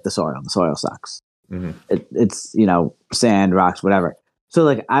issue is like the soil. The soil sucks. It's sand, rocks, whatever. So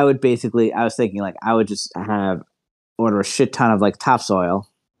like I was thinking like I would just order a shit ton of like topsoil,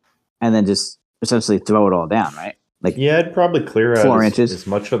 and then just essentially throw it all down, right? Like I'd probably clear out 4 inches, as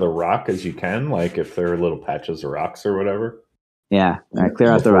much of the rock as you can. Like if there are little patches of rocks or whatever. Yeah,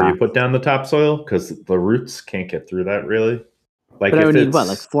 clear out the rock. Before you put down the topsoil, because the roots can't get through that really. Like, but I would need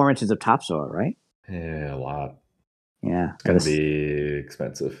like 4 inches of topsoil, right? Yeah, a lot. Yeah, it's gonna be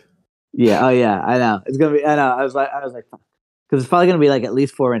expensive. Yeah. Oh yeah, I know it's gonna be. I know. I was like, because it's probably gonna be like at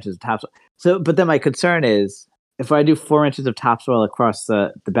least 4 inches of topsoil. So, but then my concern is if I do 4 inches of topsoil across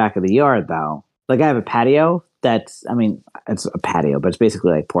the back of the yard, though, like I have a patio. It's a patio, but it's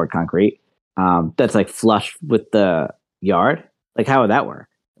basically like poured concrete. That's like flush with the yard. Like, how would that work?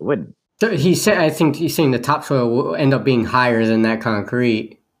 It wouldn't. So I think he's saying the topsoil will end up being higher than that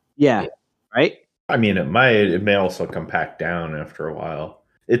concrete. Yeah. Right. I mean, it may also compact down after a while.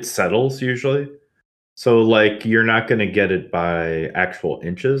 It settles usually. So like you're not going to get it by actual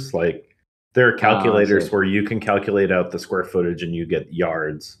inches. Like there are calculators where you can calculate out the square footage and you get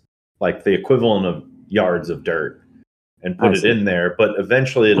yards, like the equivalent of yards of dirt, and put it in there. But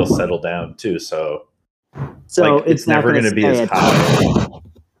eventually it'll settle down too. So like, it's never going to be as high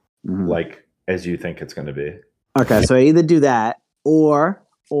like as you think it's going to be. Okay, so I either do that or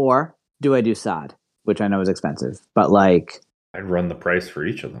do I do sod, which I know is expensive, but like I'd run the price for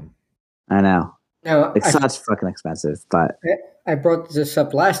each of them. I know. Now, sod's fucking expensive, but I brought this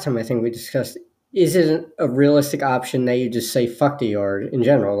up last time. I think we discussed. Is it a realistic option that you just say fuck the yard in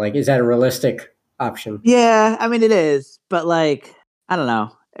general? Like, is that a realistic option? Yeah, I mean it is, but like I don't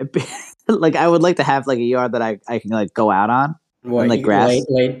know. Like I would like to have like a yard that I can like go out on. What, and, like grass,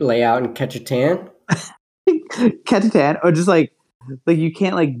 lay out and catch a tan, or just like you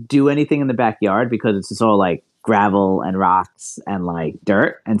can't like do anything in the backyard because it's just all like gravel and rocks and like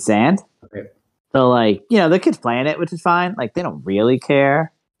dirt and sand. Okay. So like the kids playing it, which is fine. Like they don't really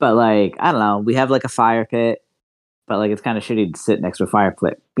care, But like, I don't know. We have like a fire pit, but like it's kind of shitty to sit next to a fire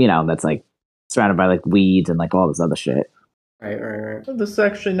pit. That's like surrounded by like weeds and like all this other shit. Right. Well, this is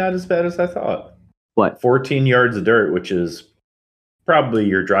actually not as bad as I thought. What? 14 yards of dirt, which is probably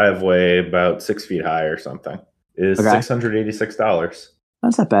your driveway about 6 feet high or something, is $686.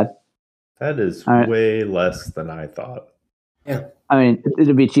 That's not bad. That is way less than I thought. Yeah. I mean,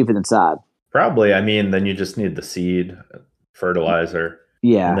 it'd be cheaper than sod. Probably. I mean, then you just need the seed, fertilizer.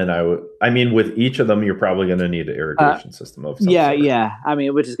 Yeah. And then with each of them, you're probably going to need an irrigation system of some sort. Yeah. I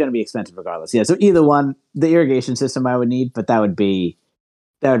mean, which is going to be expensive regardless. Yeah. So either one, the irrigation system I would need, but that would be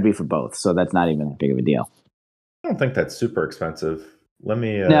for both. So that's not even that big of a deal. I don't think that's super expensive. Let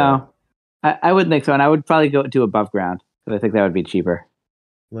me. No, I wouldn't think so. And I would probably go to above ground because I think that would be cheaper.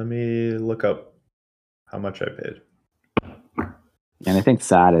 Let me look up how much I paid. And I think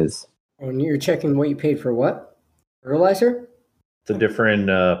sod is. When you're checking what you paid for what? Fertilizer? The different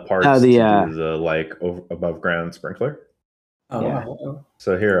parts to do the above ground sprinkler. Oh, yeah. Wow.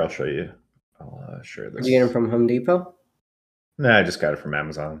 So here, I'll show you. I'll share this. Did you get them from Home Depot? Nah, I just got it from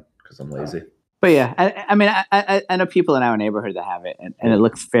Amazon because I'm lazy. But yeah, I mean, I know people in our neighborhood that have it, and it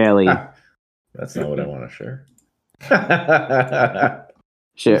looks fairly. That's not what I want to share.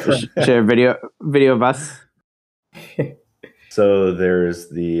 Share a video of us. So there's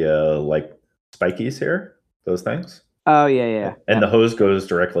the like spikies here, those things. Oh yeah. And the hose goes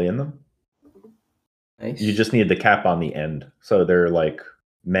directly in them. Nice. You just need the cap on the end, so they're like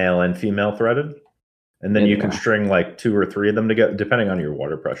male and female threaded, and then you can string like 2 or 3 of them together, depending on your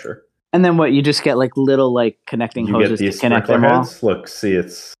water pressure. And then what? You just get like little like connecting hoses to connect them all. Look, see,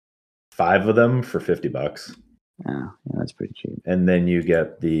 it's 5 of them for $50. Oh, yeah, that's pretty cheap. And then you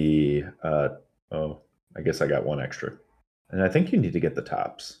get the I guess I got one extra. And I think you need to get the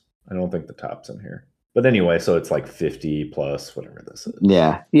tops. I don't think the top's in here. But anyway, so it's like 50 plus whatever this is.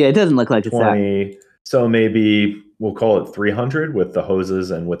 Yeah. It doesn't look like 20. It's that. So maybe we'll call it 300 with the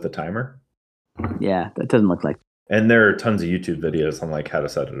hoses and with the timer. Yeah, that doesn't look like. And there are tons of YouTube videos on like how to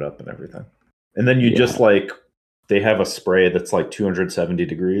set it up and everything. And then you just like, they have a spray that's like 270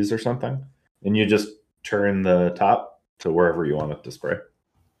 degrees or something. And you just turn the top to wherever you want it to spray.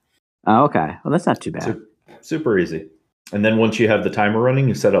 Oh, okay. Well, that's not too bad. Super easy. And then once you have the timer running,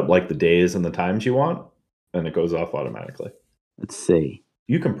 you set up like the days and the times you want, and it goes off automatically. Let's see.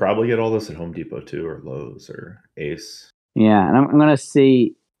 You can probably get all this at Home Depot too, or Lowe's or Ace. Yeah, and I'm going to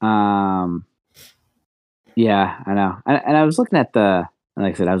see. Yeah, I know. And I was looking at like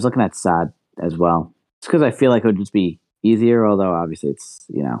I said, I was looking at sod as well. It's because I feel like it would just be easier, although obviously it's,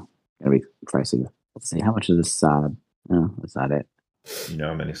 going to be pricey. Let's see, how much is this sod? No, that's not it. You know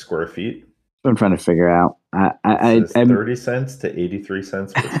how many square feet? I'm trying to figure out. I'm 30 cents to 83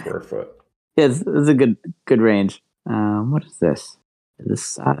 cents per square foot. Yeah, it's a good range. What is this? Is this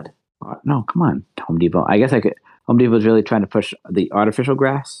sod? No, come on, Home Depot. I guess Home Depot is really trying to push the artificial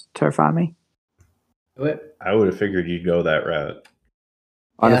grass turf on me. What? I would have figured you'd go that route.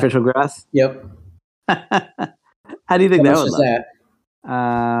 Artificial grass? Yep. How do you think How that much would is look? that?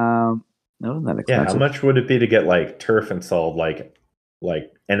 That wasn't that expensive. Yeah, how much would it be to get like turf installed, like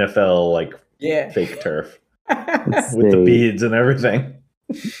NFL, like fake turf with the beads and everything?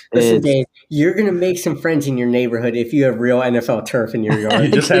 Listen, Dave, you're going to make some friends in your neighborhood if you have real NFL turf in your yard.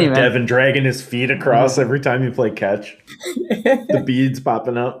 You just have Devin dragging his feet across every time you play catch. The beads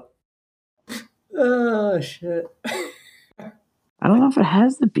popping up. Oh, shit. I don't know if it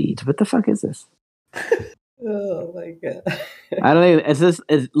has the beads. What the fuck is this? Oh, my God. I don't know. It's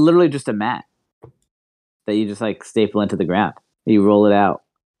literally just a mat that you just like staple into the ground. You roll it out.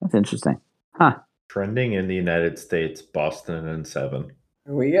 That's interesting. Huh. Trending in the United States, Boston in 7.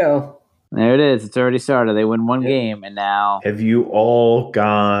 Here we go. There it is. It's already started. They win one game, and now have you all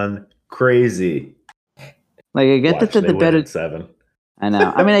gone crazy? Like I get that the better 7. I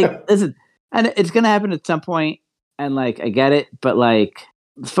know. I mean, listen, and it's gonna happen at some point, and like I get it, but like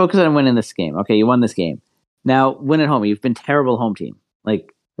let's focus on winning this game. Okay, you won this game. Now win at home. You've been terrible home team.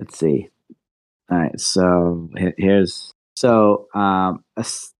 Like let's see. All right, so here's a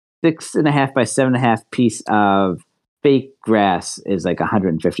 6.5 by 7.5 piece of fake grass is like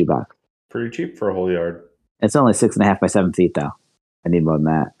 $150. Pretty cheap for a whole yard. It's only 6.5 by 7 feet though. I need more than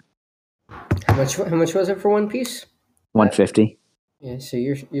that. How much was it for one piece? $150. Yeah, so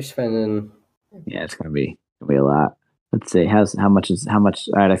you're spending. Yeah, it's gonna be a lot. Let's see. How much? All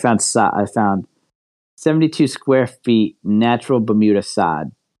right, I found 72 square feet natural Bermuda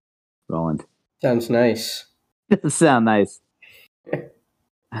sod. Roland. Sounds nice. Doesn't sound nice.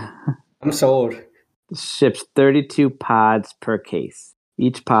 I'm sold. Ships 32 pods per case.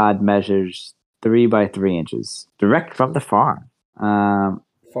 Each pod measures 3 by 3 inches, direct from the farm.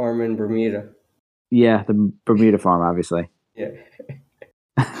 farm in Bermuda. Yeah, the Bermuda farm, obviously. Yeah.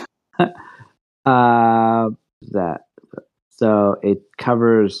 That. So it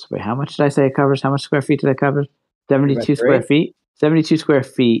covers. Wait, how much did I say it covers? How much square feet did it cover? 72 square feet. 72 square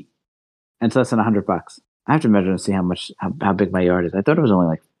feet, and it's less than $100. I have to measure and see how big my yard is. I thought it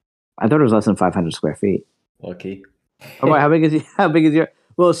was less than 500 square feet. Lucky. Oh, wait, how big is your?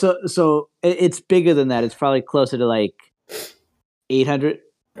 Well, so it's bigger than that. It's probably closer to like 800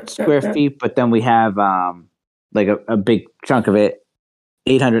 square feet. But then we have like a big chunk of it,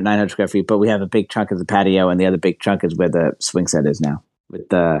 800, 900 square feet. But we have a big chunk of the patio, and the other big chunk is where the swing set is now with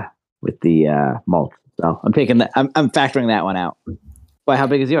the mulch. So I'm factoring that one out. Why? How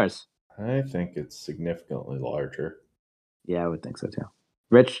big is yours? I think it's significantly larger. Yeah, I would think so too.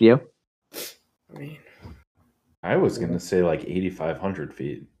 Rich, you? I was going to say like 8,500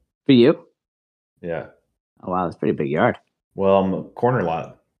 feet. For you? Yeah. Oh, wow. That's a pretty big yard. Well, I'm a corner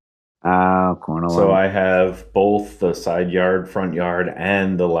lot. Corner lot. So I have both the side yard, front yard,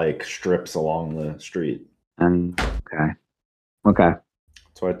 and the like strips along the street. Okay.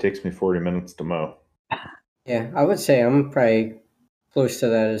 So it takes me 40 minutes to mow. Yeah, I would say I'm probably close to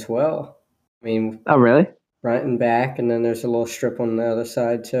that as well. I mean, oh, really? Front and back, and then there's a little strip on the other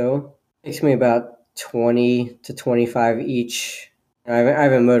side too. Takes me about 20 to 25 each. I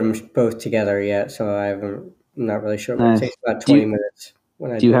haven't mowed them both together yet, so I'm not really sure. But it takes about 20 minutes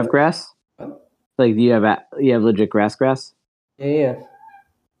when I do. You have grass? Like, do you have legit grass? Yeah,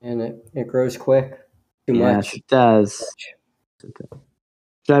 and it grows quick. Too much. Yes, it does.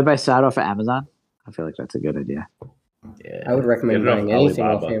 Should I buy sod off of Amazon? I feel like that's a good idea. Yeah, I would recommend buying anything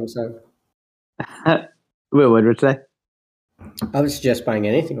off Amazon. Wait, what did Rich say? I would suggest buying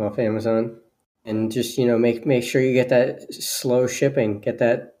anything off Amazon, and just make sure you get that slow shipping, get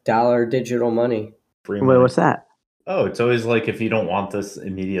that dollar digital money. Free money. Wait, what's that? Oh, it's always like if you don't want this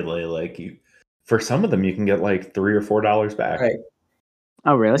immediately, like for some of them you can get like $3 or $4 back. Right.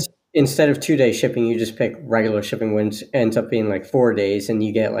 Oh, really? Instead of 2-day shipping, you just pick regular shipping, which ends up being like 4 days, and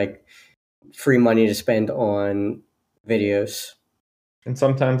you get like free money to spend on videos. And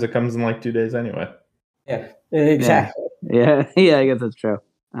sometimes it comes in like 2 days anyway. Yeah, exactly. Yeah, I guess that's true.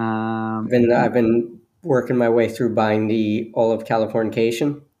 I've been working my way through buying the all of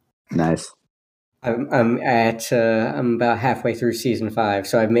Californication. Nice. I'm about halfway through season 5,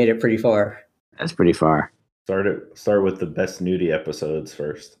 so I've made it pretty far. That's pretty far. Start with the best nudie episodes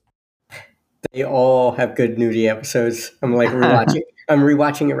first. They all have good nudie episodes. I'm like rewatching. I'm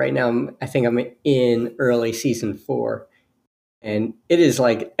rewatching it right now. I think I'm in early season 4, and it is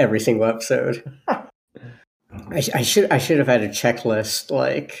like every single episode. I should have had a checklist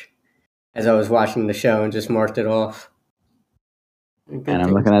like as I was watching the show and just marked it off. And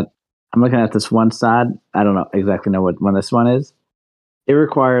I'm looking at this one side. I don't know exactly what when this one is. It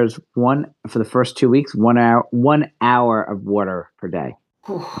requires for the first 2 weeks, 1 hour of water per day.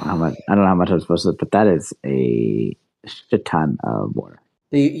 I don't know how much I'm supposed to, but that is a shit ton of water.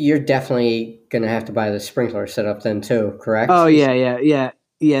 You're definitely gonna have to buy the sprinkler setup then too, correct? Oh yeah.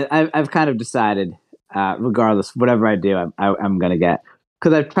 I've kind of decided, regardless, whatever I do, I'm gonna get,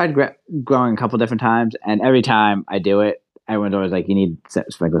 because I've tried growing a couple different times, and every time I do it, everyone's always like, "You need a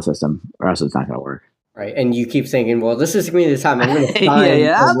sprinkler system, or else it's not gonna work." Right, and you keep thinking, "Well, this is gonna be the time I'm going to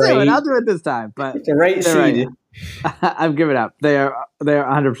find." I'll do it this time. But the right seed. Right. I've given up. They are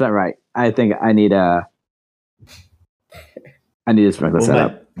 100% right. I think I need a sprinkler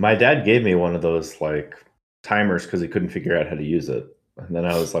setup. My dad gave me one of those like timers because he couldn't figure out how to use it, and then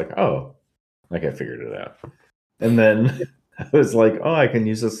I was like, "Oh, like I figured it out." And then I was like, "Oh, I can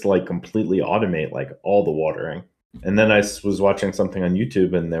use this to like completely automate like all the watering." And then I was watching something on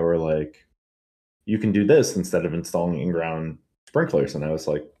YouTube, and they were like, you can do this instead of installing in-ground sprinklers. And I was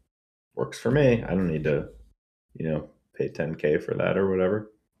like, works for me. I don't need to, pay $10K for that or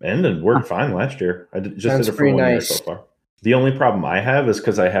whatever. And it worked fine last year. I did it for 1 year so far. The only problem I have is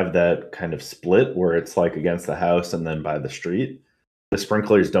because I have that kind of split where it's like against the house and then by the street. The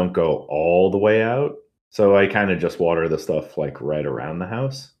sprinklers don't go all the way out. So I kind of just water the stuff like right around the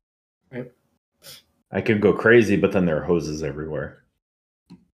house. Right. I could go crazy, but then there are hoses everywhere.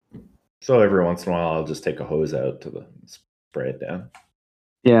 So every once in a while, I'll just take a hose out to spray it down.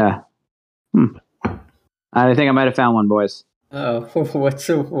 Yeah. I think I might have found one, boys. Oh, what's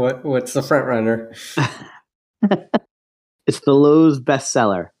the front runner? It's the Lowe's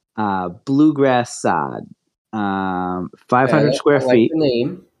bestseller, Bluegrass Sod. 500 square feet. The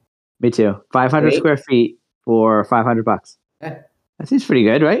name. Me too. 500 square feet for $500. That seems pretty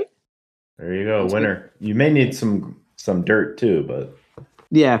good, right? There you go, winner. You may need some dirt too, but.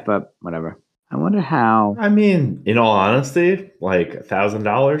 Yeah, but whatever. I wonder how. I mean, in all honesty, like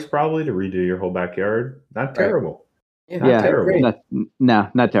 $1,000 probably to redo your whole backyard. Not terrible. Right. Not terrible.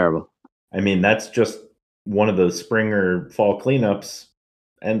 Not terrible. I mean, that's just one of those spring or fall cleanups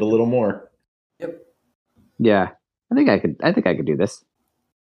and a little more. Yep. Yeah. I think I could do this.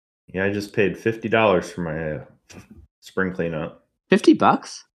 Yeah, I just paid $50 for my spring cleanup.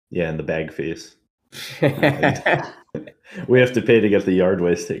 $50? Yeah, and the bag fees. We have to pay to get the yard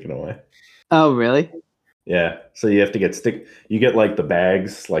waste taken away. Oh, really? Yeah. So you have to get you get like the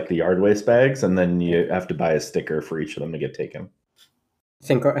bags, like the yard waste bags, and then you have to buy a sticker for each of them to get taken.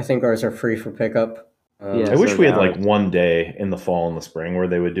 I think ours are free for pickup. I wish we had like one day in the fall and the spring where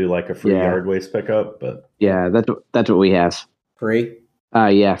they would do like a free yard waste pickup, but yeah, that's what we have. Free?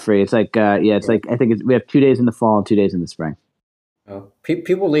 Yeah, free. It's like it's like I think we have 2 days in the fall and 2 days in the spring. Oh,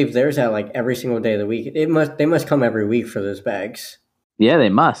 people leave theirs out like every single day of the week. They must come every week for those bags. Yeah, they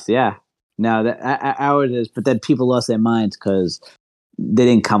must. Yeah. No, that ours is, but then people lost their minds because they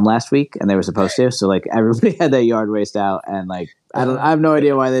didn't come last week and they were supposed to. So like everybody had their yard waste out, and like I have no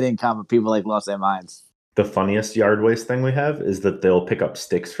idea why they didn't come, but people like lost their minds. The funniest yard waste thing we have is that they'll pick up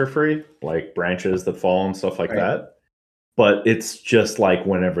sticks for free, like branches that fall and stuff like that. But it's just like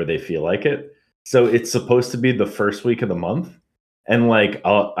whenever they feel like it. So it's supposed to be the first week of the month. And like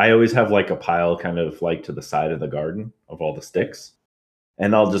I always have like a pile kind of like to the side of the garden of all the sticks.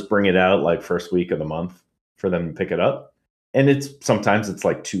 And I'll just bring it out like first week of the month for them to pick it up. And sometimes it's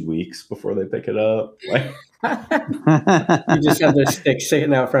like 2 weeks before they pick it up. Like you just have the sticks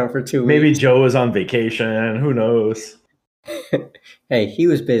sitting out front for 2 weeks. Maybe Joe was on vacation. Who knows? Hey, he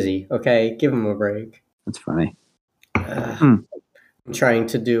was busy. Okay, give him a break. That's funny. I'm trying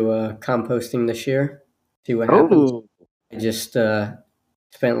to do composting this year. See what happens. I just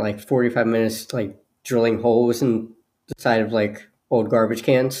spent like 45 minutes like drilling holes in the side of like old garbage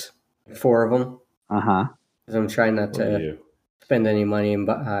cans, 4 of them. Because I'm trying not to spend any money and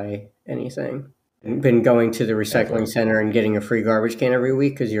buy anything. I've been going to the recycling center and getting a free garbage can every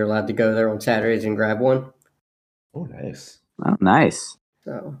week because you're allowed to go there on Saturdays and grab one. Oh, nice. Oh, nice.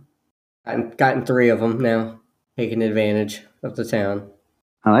 So I've gotten 3 of them now, taking advantage of the town.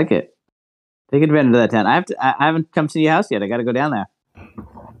 I like it. Take advantage of that town. I haven't come to your house yet. I got to go down there.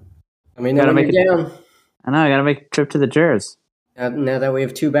 I mean, gotta make it down. I know. I got to make a trip to the Jers. Now that we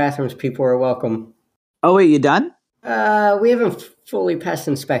have 2 bathrooms, people are welcome. Oh, wait, you done? We haven't fully passed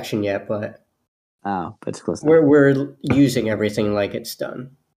inspection yet, but it's close. We're using everything like it's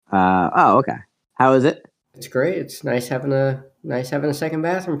done. Okay. How is it? It's great. It's nice having a second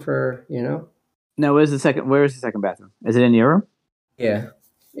bathroom for, you know. No, where is the second bathroom? Is it in your room? Yeah.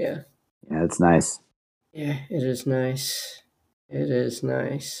 Yeah, it's nice. Yeah, it is nice. It is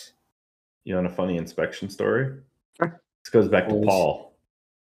nice. You want a funny inspection story? Sure. This goes back to Paul.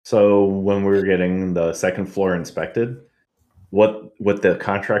 So when we were getting the second floor inspected, what the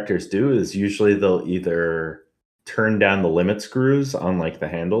contractors do is usually they'll either turn down the limit screws on like the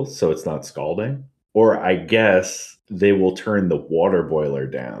handles so it's not scalding, or I guess they will turn the water boiler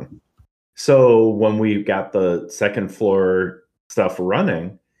down. So when we got the second floor stuff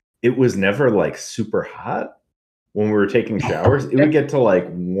running, it was never like super hot. When we were taking showers, it would get to like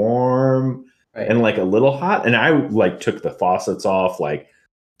warm and like a little hot. And I like took the faucets off, like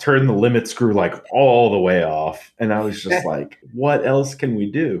turned the limit screw like all the way off. And I was just like, what else can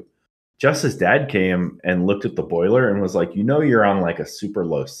we do? Just's dad came and looked at the boiler and was like, you're on like a super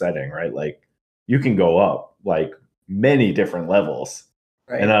low setting, right? Like you can go up like many different levels.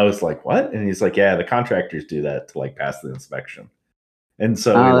 Right. And I was like, what? And he's like, yeah, the contractors do that to like pass the inspection. And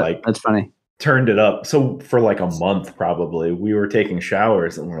so that's funny. Turned it up. So for like a month, probably, we were taking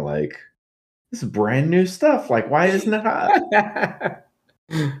showers and we're like, this is brand new stuff. Like, why isn't it hot?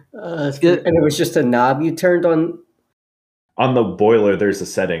 And it was just a knob you turned on. On the boiler, there's a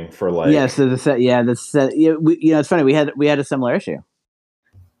setting for like. Yeah, so it's funny. We had a similar issue.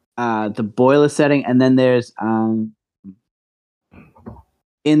 The boiler setting, and then there's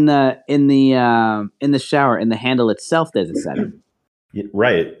in the shower, in the handle itself, there's a setting.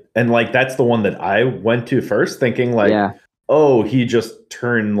 Right. And like that's the one that I went to first, thinking like, he just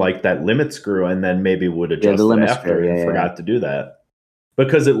turned like that limit screw and then maybe would adjust it after and forgot to do that.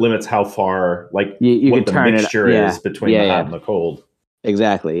 Because it limits how far like you what the mixture is between the hot and the cold.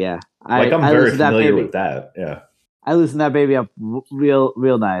 Exactly, yeah. I'm very familiar with that. Yeah. I loosen that baby up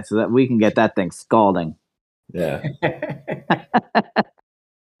real nice so that we can get that thing scalding. Yeah.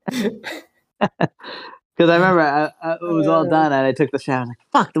 Because I remember it was all done and I took the shower. I was like,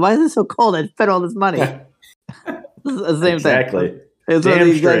 fuck, why is it so cold? I spent all this money. The same exactly. thing. It's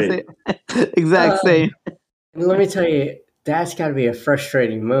Damn straight. Exact same. Let me tell you, That's got to be a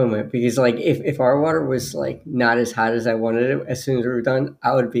frustrating moment because, like, if our water was like not as hot as I wanted it, as soon as we were done,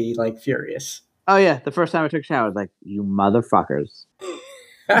 I would be like furious. Oh yeah, the first time I took a shower, I was like, "You motherfuckers,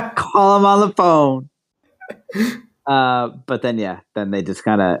 call them on the phone." But then then they just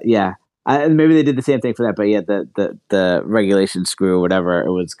kind of maybe they did the same thing for that. But yeah, the regulation screw or whatever,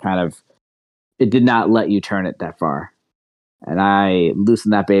 it was kind of it did not let you turn it that far, and I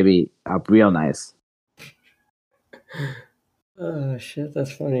loosened that baby up real nice. Oh shit,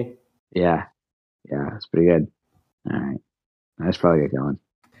 that's funny. Yeah, it's pretty good. All right, I should probably get going.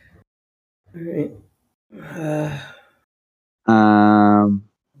 All right.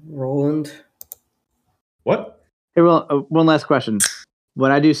 Roland. What? Hey, well, one last question.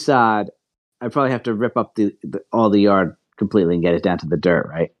 When I do sod, I probably have to rip up all the yard completely and get it down to the dirt,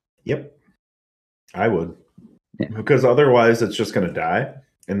 right? Yep, I would. Yeah. Because otherwise it's just going to die,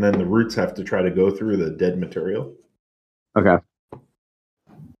 and then the roots have to try to go through the dead material. Okay.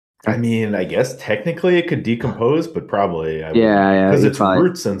 I mean, I guess technically it could decompose, but probably because it's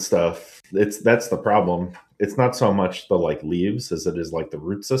roots and stuff. That's the problem. It's not so much the like leaves as it is like the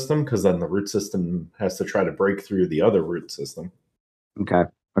root system, because then the root system has to try to break through the other root system. Okay.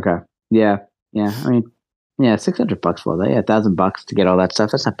 Yeah. I mean, $600 for that. Yeah, $1,000 to get all that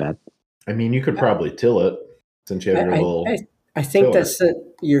stuff. That's not bad. I mean, you could probably till it since you have your little. I think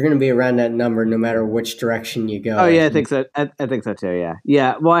you're going to be around that number no matter which direction you go. Oh yeah, I think so. I think so too.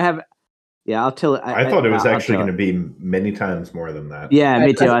 Yeah. Well, I have. Yeah, I'll till it. I thought it was actually going to be many times more than that. Yeah,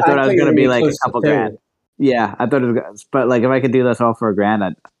 me too. I thought it was going to be like a couple grand. Yeah, I thought it was. But like, if I could do this all for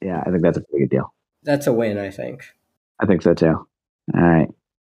 $1,000, I think that's a pretty good deal. That's a win, I think. I think so too. All right,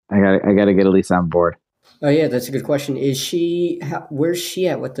 I got to get Elise on board. Oh yeah, that's a good question. Is she? Where's she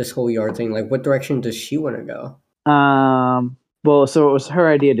at with this whole yard thing? Like, what direction does she want to go? Well, so it was her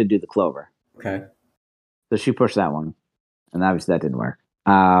idea to do the clover. Okay. So she pushed that one, and obviously that didn't work.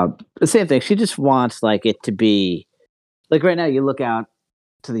 The same thing. She just wants like it to be like right now. You look out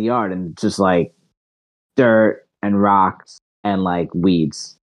to the yard and it's just like dirt and rocks and like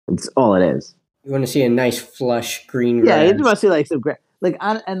weeds. It's all it is. You want to see a nice flush green grass. Yeah, you just want to see like some grass. Like,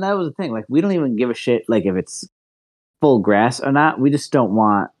 and that was the thing. Like, we don't even give a shit like if it's full grass or not. We just don't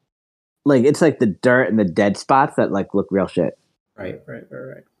want like it's like the dirt and the dead spots that like look real shit. Right.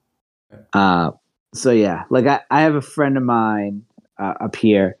 So yeah, like I have a friend of mine up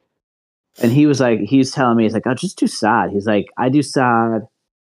here, and he's telling me, he's like, I'll just do sod. He's like, I do sod.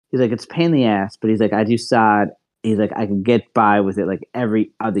 He's like, it's a pain in the ass, but he's like, I do sod. He's like, I can get by with it like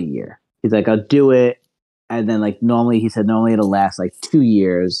every other year. He's like, I'll do it, and then like normally it'll last like 2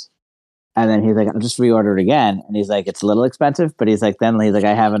 years, and then he's like, I'll just reorder it again, and he's like, it's a little expensive, but he's like,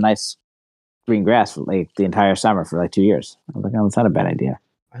 I have a nice green grass for like the entire summer for like 2 years. I was like, oh, that's not a bad idea.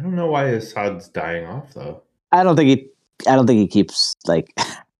 I don't know why his sod's dying off though. I don't think he keeps like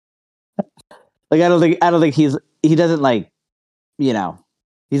like I don't think he doesn't like, you know,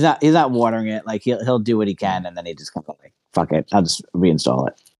 he's not watering it. Like he'll do what he can, and then he just kind of like, fuck it, I'll just reinstall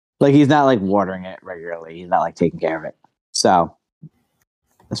it. Like he's not like watering it regularly. He's not like taking care of it. So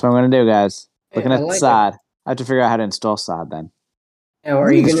that's what I'm gonna do, guys. Looking at the sod. I have to figure out how to install sod then. Now,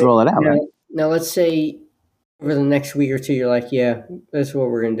 are you gonna roll it out? Now, let's say over the next week or two, you're like, yeah, that's what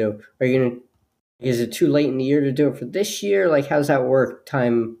we're gonna do. Are you gonna? Is it too late in the year to do it for this year? Like, how does that work?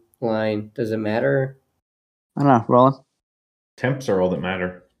 Timeline? Does it matter? I don't know. Roland? Temps are all that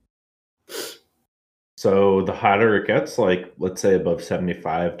matter. So the hotter it gets, like let's say above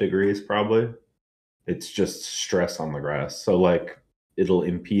 75 degrees, probably, it's just stress on the grass. So like it'll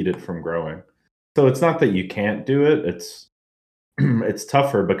impede it from growing. So it's not that you can't do it. It's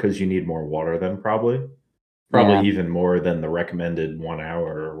tougher because you need more water than probably even more than the recommended 1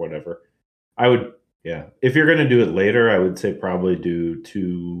 hour or whatever. I would, if you're going to do it later, I would say probably do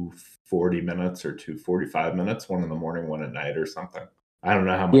 2 40 minutes or 2 45 minutes, one in the morning, one at night or something. I don't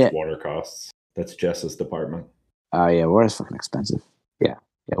know how much water costs. That's Jess's department. Oh yeah, water's fucking expensive. Yeah,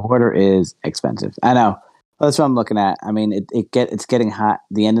 water is expensive. I know. That's what I'm looking at. I mean, it's getting hot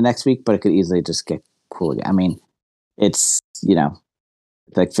the end of next week, but it could easily just get cool again. I mean, it's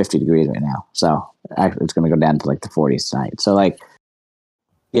it's like 50 degrees right now, so it's going to go down to like the 40s tonight. So like,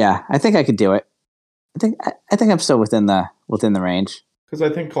 yeah, I think I could do it. I think I'm still within the range. Because I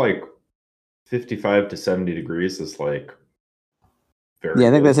think like 55 to 70 degrees is like very. Yeah,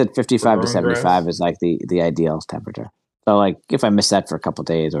 I think that's at 55 to 75 grass. Is like the ideal temperature. So like, if I miss that for a couple of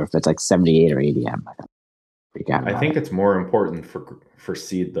days, or if it's like 78 or 80, I'm not gonna freak out. I think it's more important for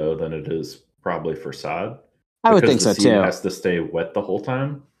seed though than it is probably for sod. I would think so too. It has to stay wet the whole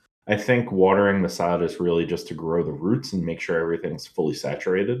time. I think watering the sod is really just to grow the roots and make sure everything's fully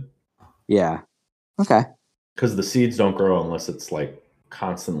saturated. Yeah. Okay. because the seeds don't grow unless it's like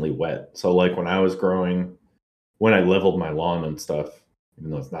constantly wet. So like when I leveled my lawn and stuff, even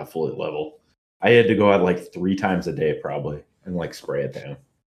though it's not fully level, I had to go out like 3 times a day probably and like spray it down.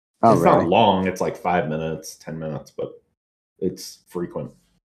 Oh, it's really? not long. It's like 5 minutes, 10 minutes, but it's frequent.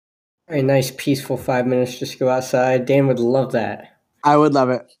 A nice, peaceful 5 minutes just go outside. Dan would love that. I would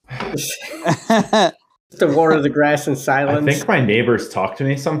love it. To water the grass in silence. I think my neighbors talk to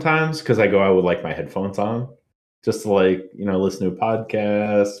me sometimes because I go out with like my headphones on, just to like, listen to a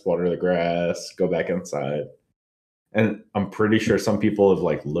podcast, water the grass, go back inside. And I'm pretty sure some people have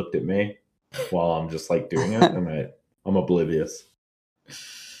like looked at me while I'm just like doing it, and I'm oblivious.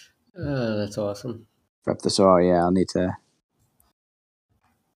 That's awesome. Prep the soil, yeah. I'll need to.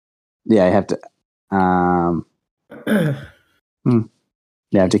 Yeah, I have to.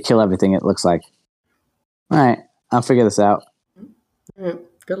 Yeah, I have to kill everything. It looks like. All right, I'll figure this out. All right,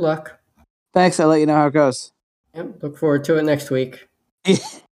 good luck. Thanks. I'll let you know how it goes. Yep, look forward to it next week. Yeah.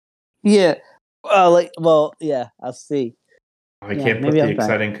 Yeah. I'll see. I can't put the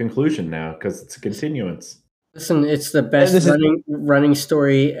exciting conclusion now because it's a continuance. Listen, it's the best running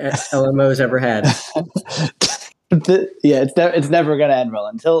story LMO's ever had. It's never gonna end well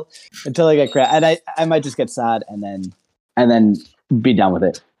until I get crap, and I might just get sod and then be done with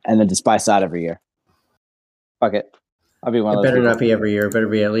it, and then just buy sod every year. Fuck it, I'll be one of those. It better not be every year. It better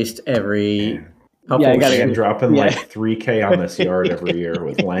be at least every. I gotta get dropping like $3,000 on this yard every year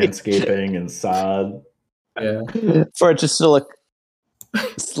with landscaping and sod. Yeah, for it just to look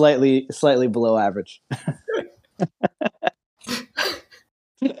slightly below average.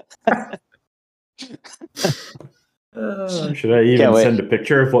 Should I even send a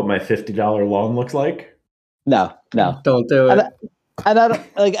picture of what my $50 lawn looks like? No, don't do it. And I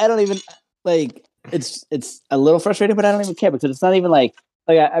don't even like. It's a little frustrating, but I don't even care because it's not even like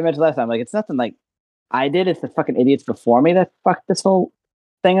I mentioned last time. Like it's nothing like I did. It's the fucking idiots before me that fucked this whole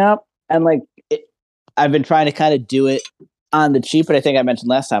thing up, and like I've been trying to kind of do it on the cheap. But I think I mentioned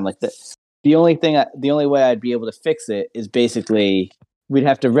last time like the only way I'd be able to fix it is basically we'd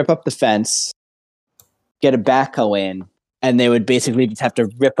have to rip up the fence, get a backhoe in, and they would basically just have to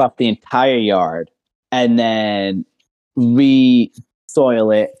rip up the entire yard and then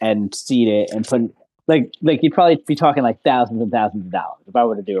re-soil it and seed it and put like you'd probably be talking like thousands and thousands of dollars if I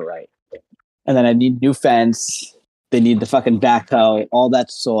were to do it right. And then I need new fence. They need the fucking backhoe, all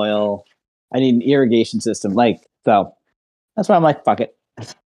that soil. I need an irrigation system. So that's why I'm like, fuck it.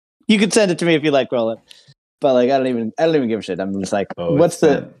 You can send it to me if you like, Roland. But like, I don't even give a shit. I'm just like, what's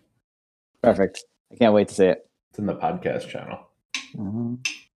the perfect? I can't wait to see it. It's in the podcast channel. Mm-hmm.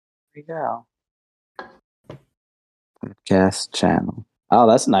 There you go. Podcast channel. Oh,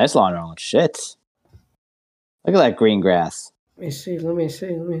 that's a nice lawn, Roland. Shit. Look at that green grass. Let me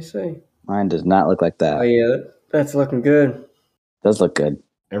see. Mine does not look like that. Oh yeah, that's looking good. Does look good.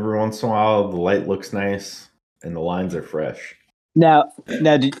 Every once in a while, the light looks nice and the lines are fresh. Now,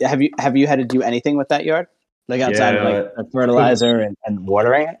 have you had to do anything with that yard, like outside of like fertilizer and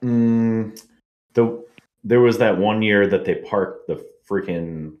watering it? There was that one year that they parked the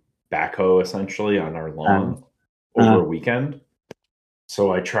freaking backhoe essentially on our lawn over a weekend.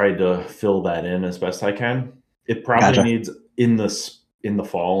 So I tried to fill that in as best I can. It probably needs in the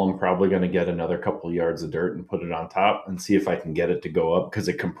fall. I'm probably going to get another couple of yards of dirt and put it on top and see if I can get it to go up because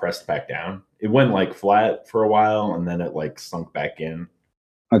it compressed back down. It went like flat for a while and then it like sunk back in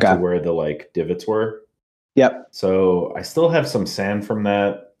to where the like divots were. Yep. So I still have some sand from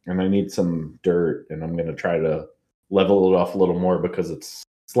that and I need some dirt and I'm going to try to level it off a little more because it's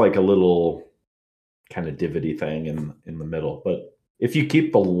like a little kind of divoty thing in the middle. But if you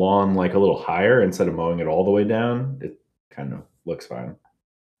keep the lawn like a little higher instead of mowing it all the way down, it kind of looks fine.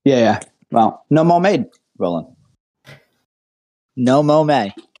 Yeah. Well, no mow made, Roland. No mow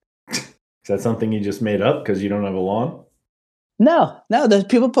may. Is that something you just made up because you don't have a lawn? No. There's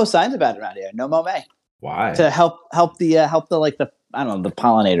people post signs about it around here. No mow may. Why? To help the like the I don't know the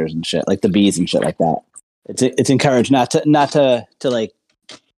pollinators and shit, like the bees and shit like that. It's encouraged not to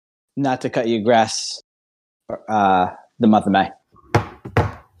cut your grass the month of May.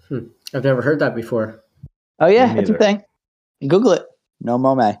 I've never heard that before. Oh yeah, it's a thing. Google it. No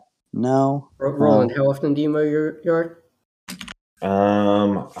mow May. No. Roland, how often do you mow your yard?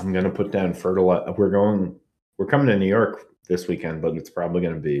 I'm gonna put down fertilizer. We're coming to New York this weekend, but it's probably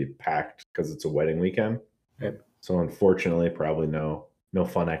gonna be packed because it's a wedding weekend. Right. So unfortunately, probably no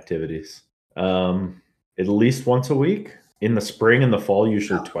fun activities. At least once a week. In the spring and the fall,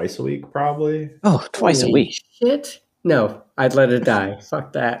 usually twice a week, probably. Oh, twice a week. Shit. No, I'd let it die.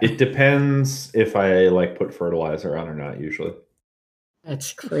 Fuck that. It depends if I like put fertilizer on or not, usually.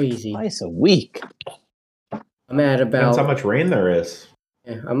 That's crazy. Twice a week. I'm at about. Depends how much rain there is.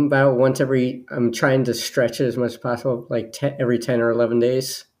 Yeah, I'm about once every. I'm trying to stretch it as much as possible, like every 10 or 11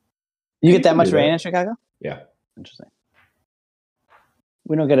 days. You get that much rain in Chicago? Yeah. Interesting.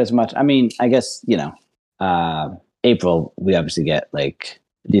 We don't get as much. I mean, I guess, April, we obviously get like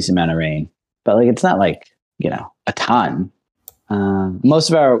a decent amount of rain, but like it's not like, a ton. Most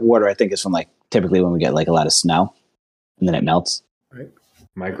of our water, I think, is from like typically when we get like a lot of snow and then it melts. Right.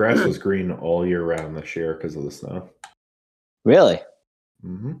 My grass was green all year round this year because of the snow. Really?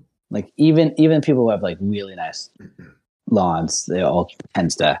 Mm-hmm. Like even people who have like really nice lawns, they all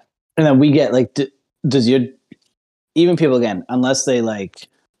tends to. And then we get like, even people again, unless they like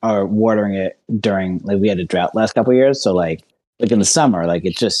are watering it during, like we had a drought last couple of years. So like in the summer, like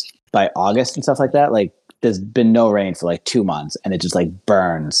it's just by August and stuff like that, like there's been no rain for like 2 months and it just like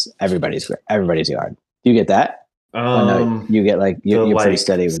burns everybody's yard. Do you get that? No, you get like, you're pretty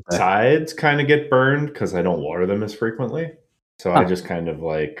steady with that. Sides kind of get burned because I don't water them as frequently. So I just kind of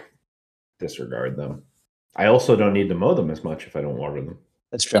like disregard them. I also don't need to mow them as much if I don't water them.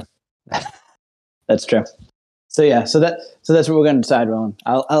 That's true. That's true. So yeah, so that's what we're going to decide, Roland.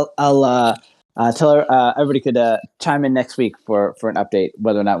 I'll tell her everybody could chime in next week for an update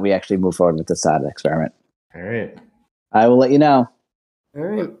whether or not we actually move forward with this experiment. All right. I will let you know.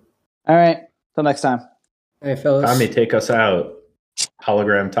 All right. Till next time. Hey, fellas. Tommy, take us out.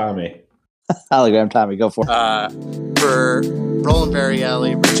 Hologram Tommy. Hologram Tommy, go for it. For Roland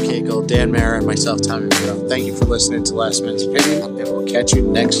Barrielli, Rich Cagle, Dan Mara, and myself, Tommy Burrow, thank you for listening to Last Man's Opinion, and we'll catch you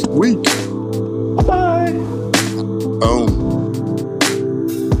next week. Bye. Boom.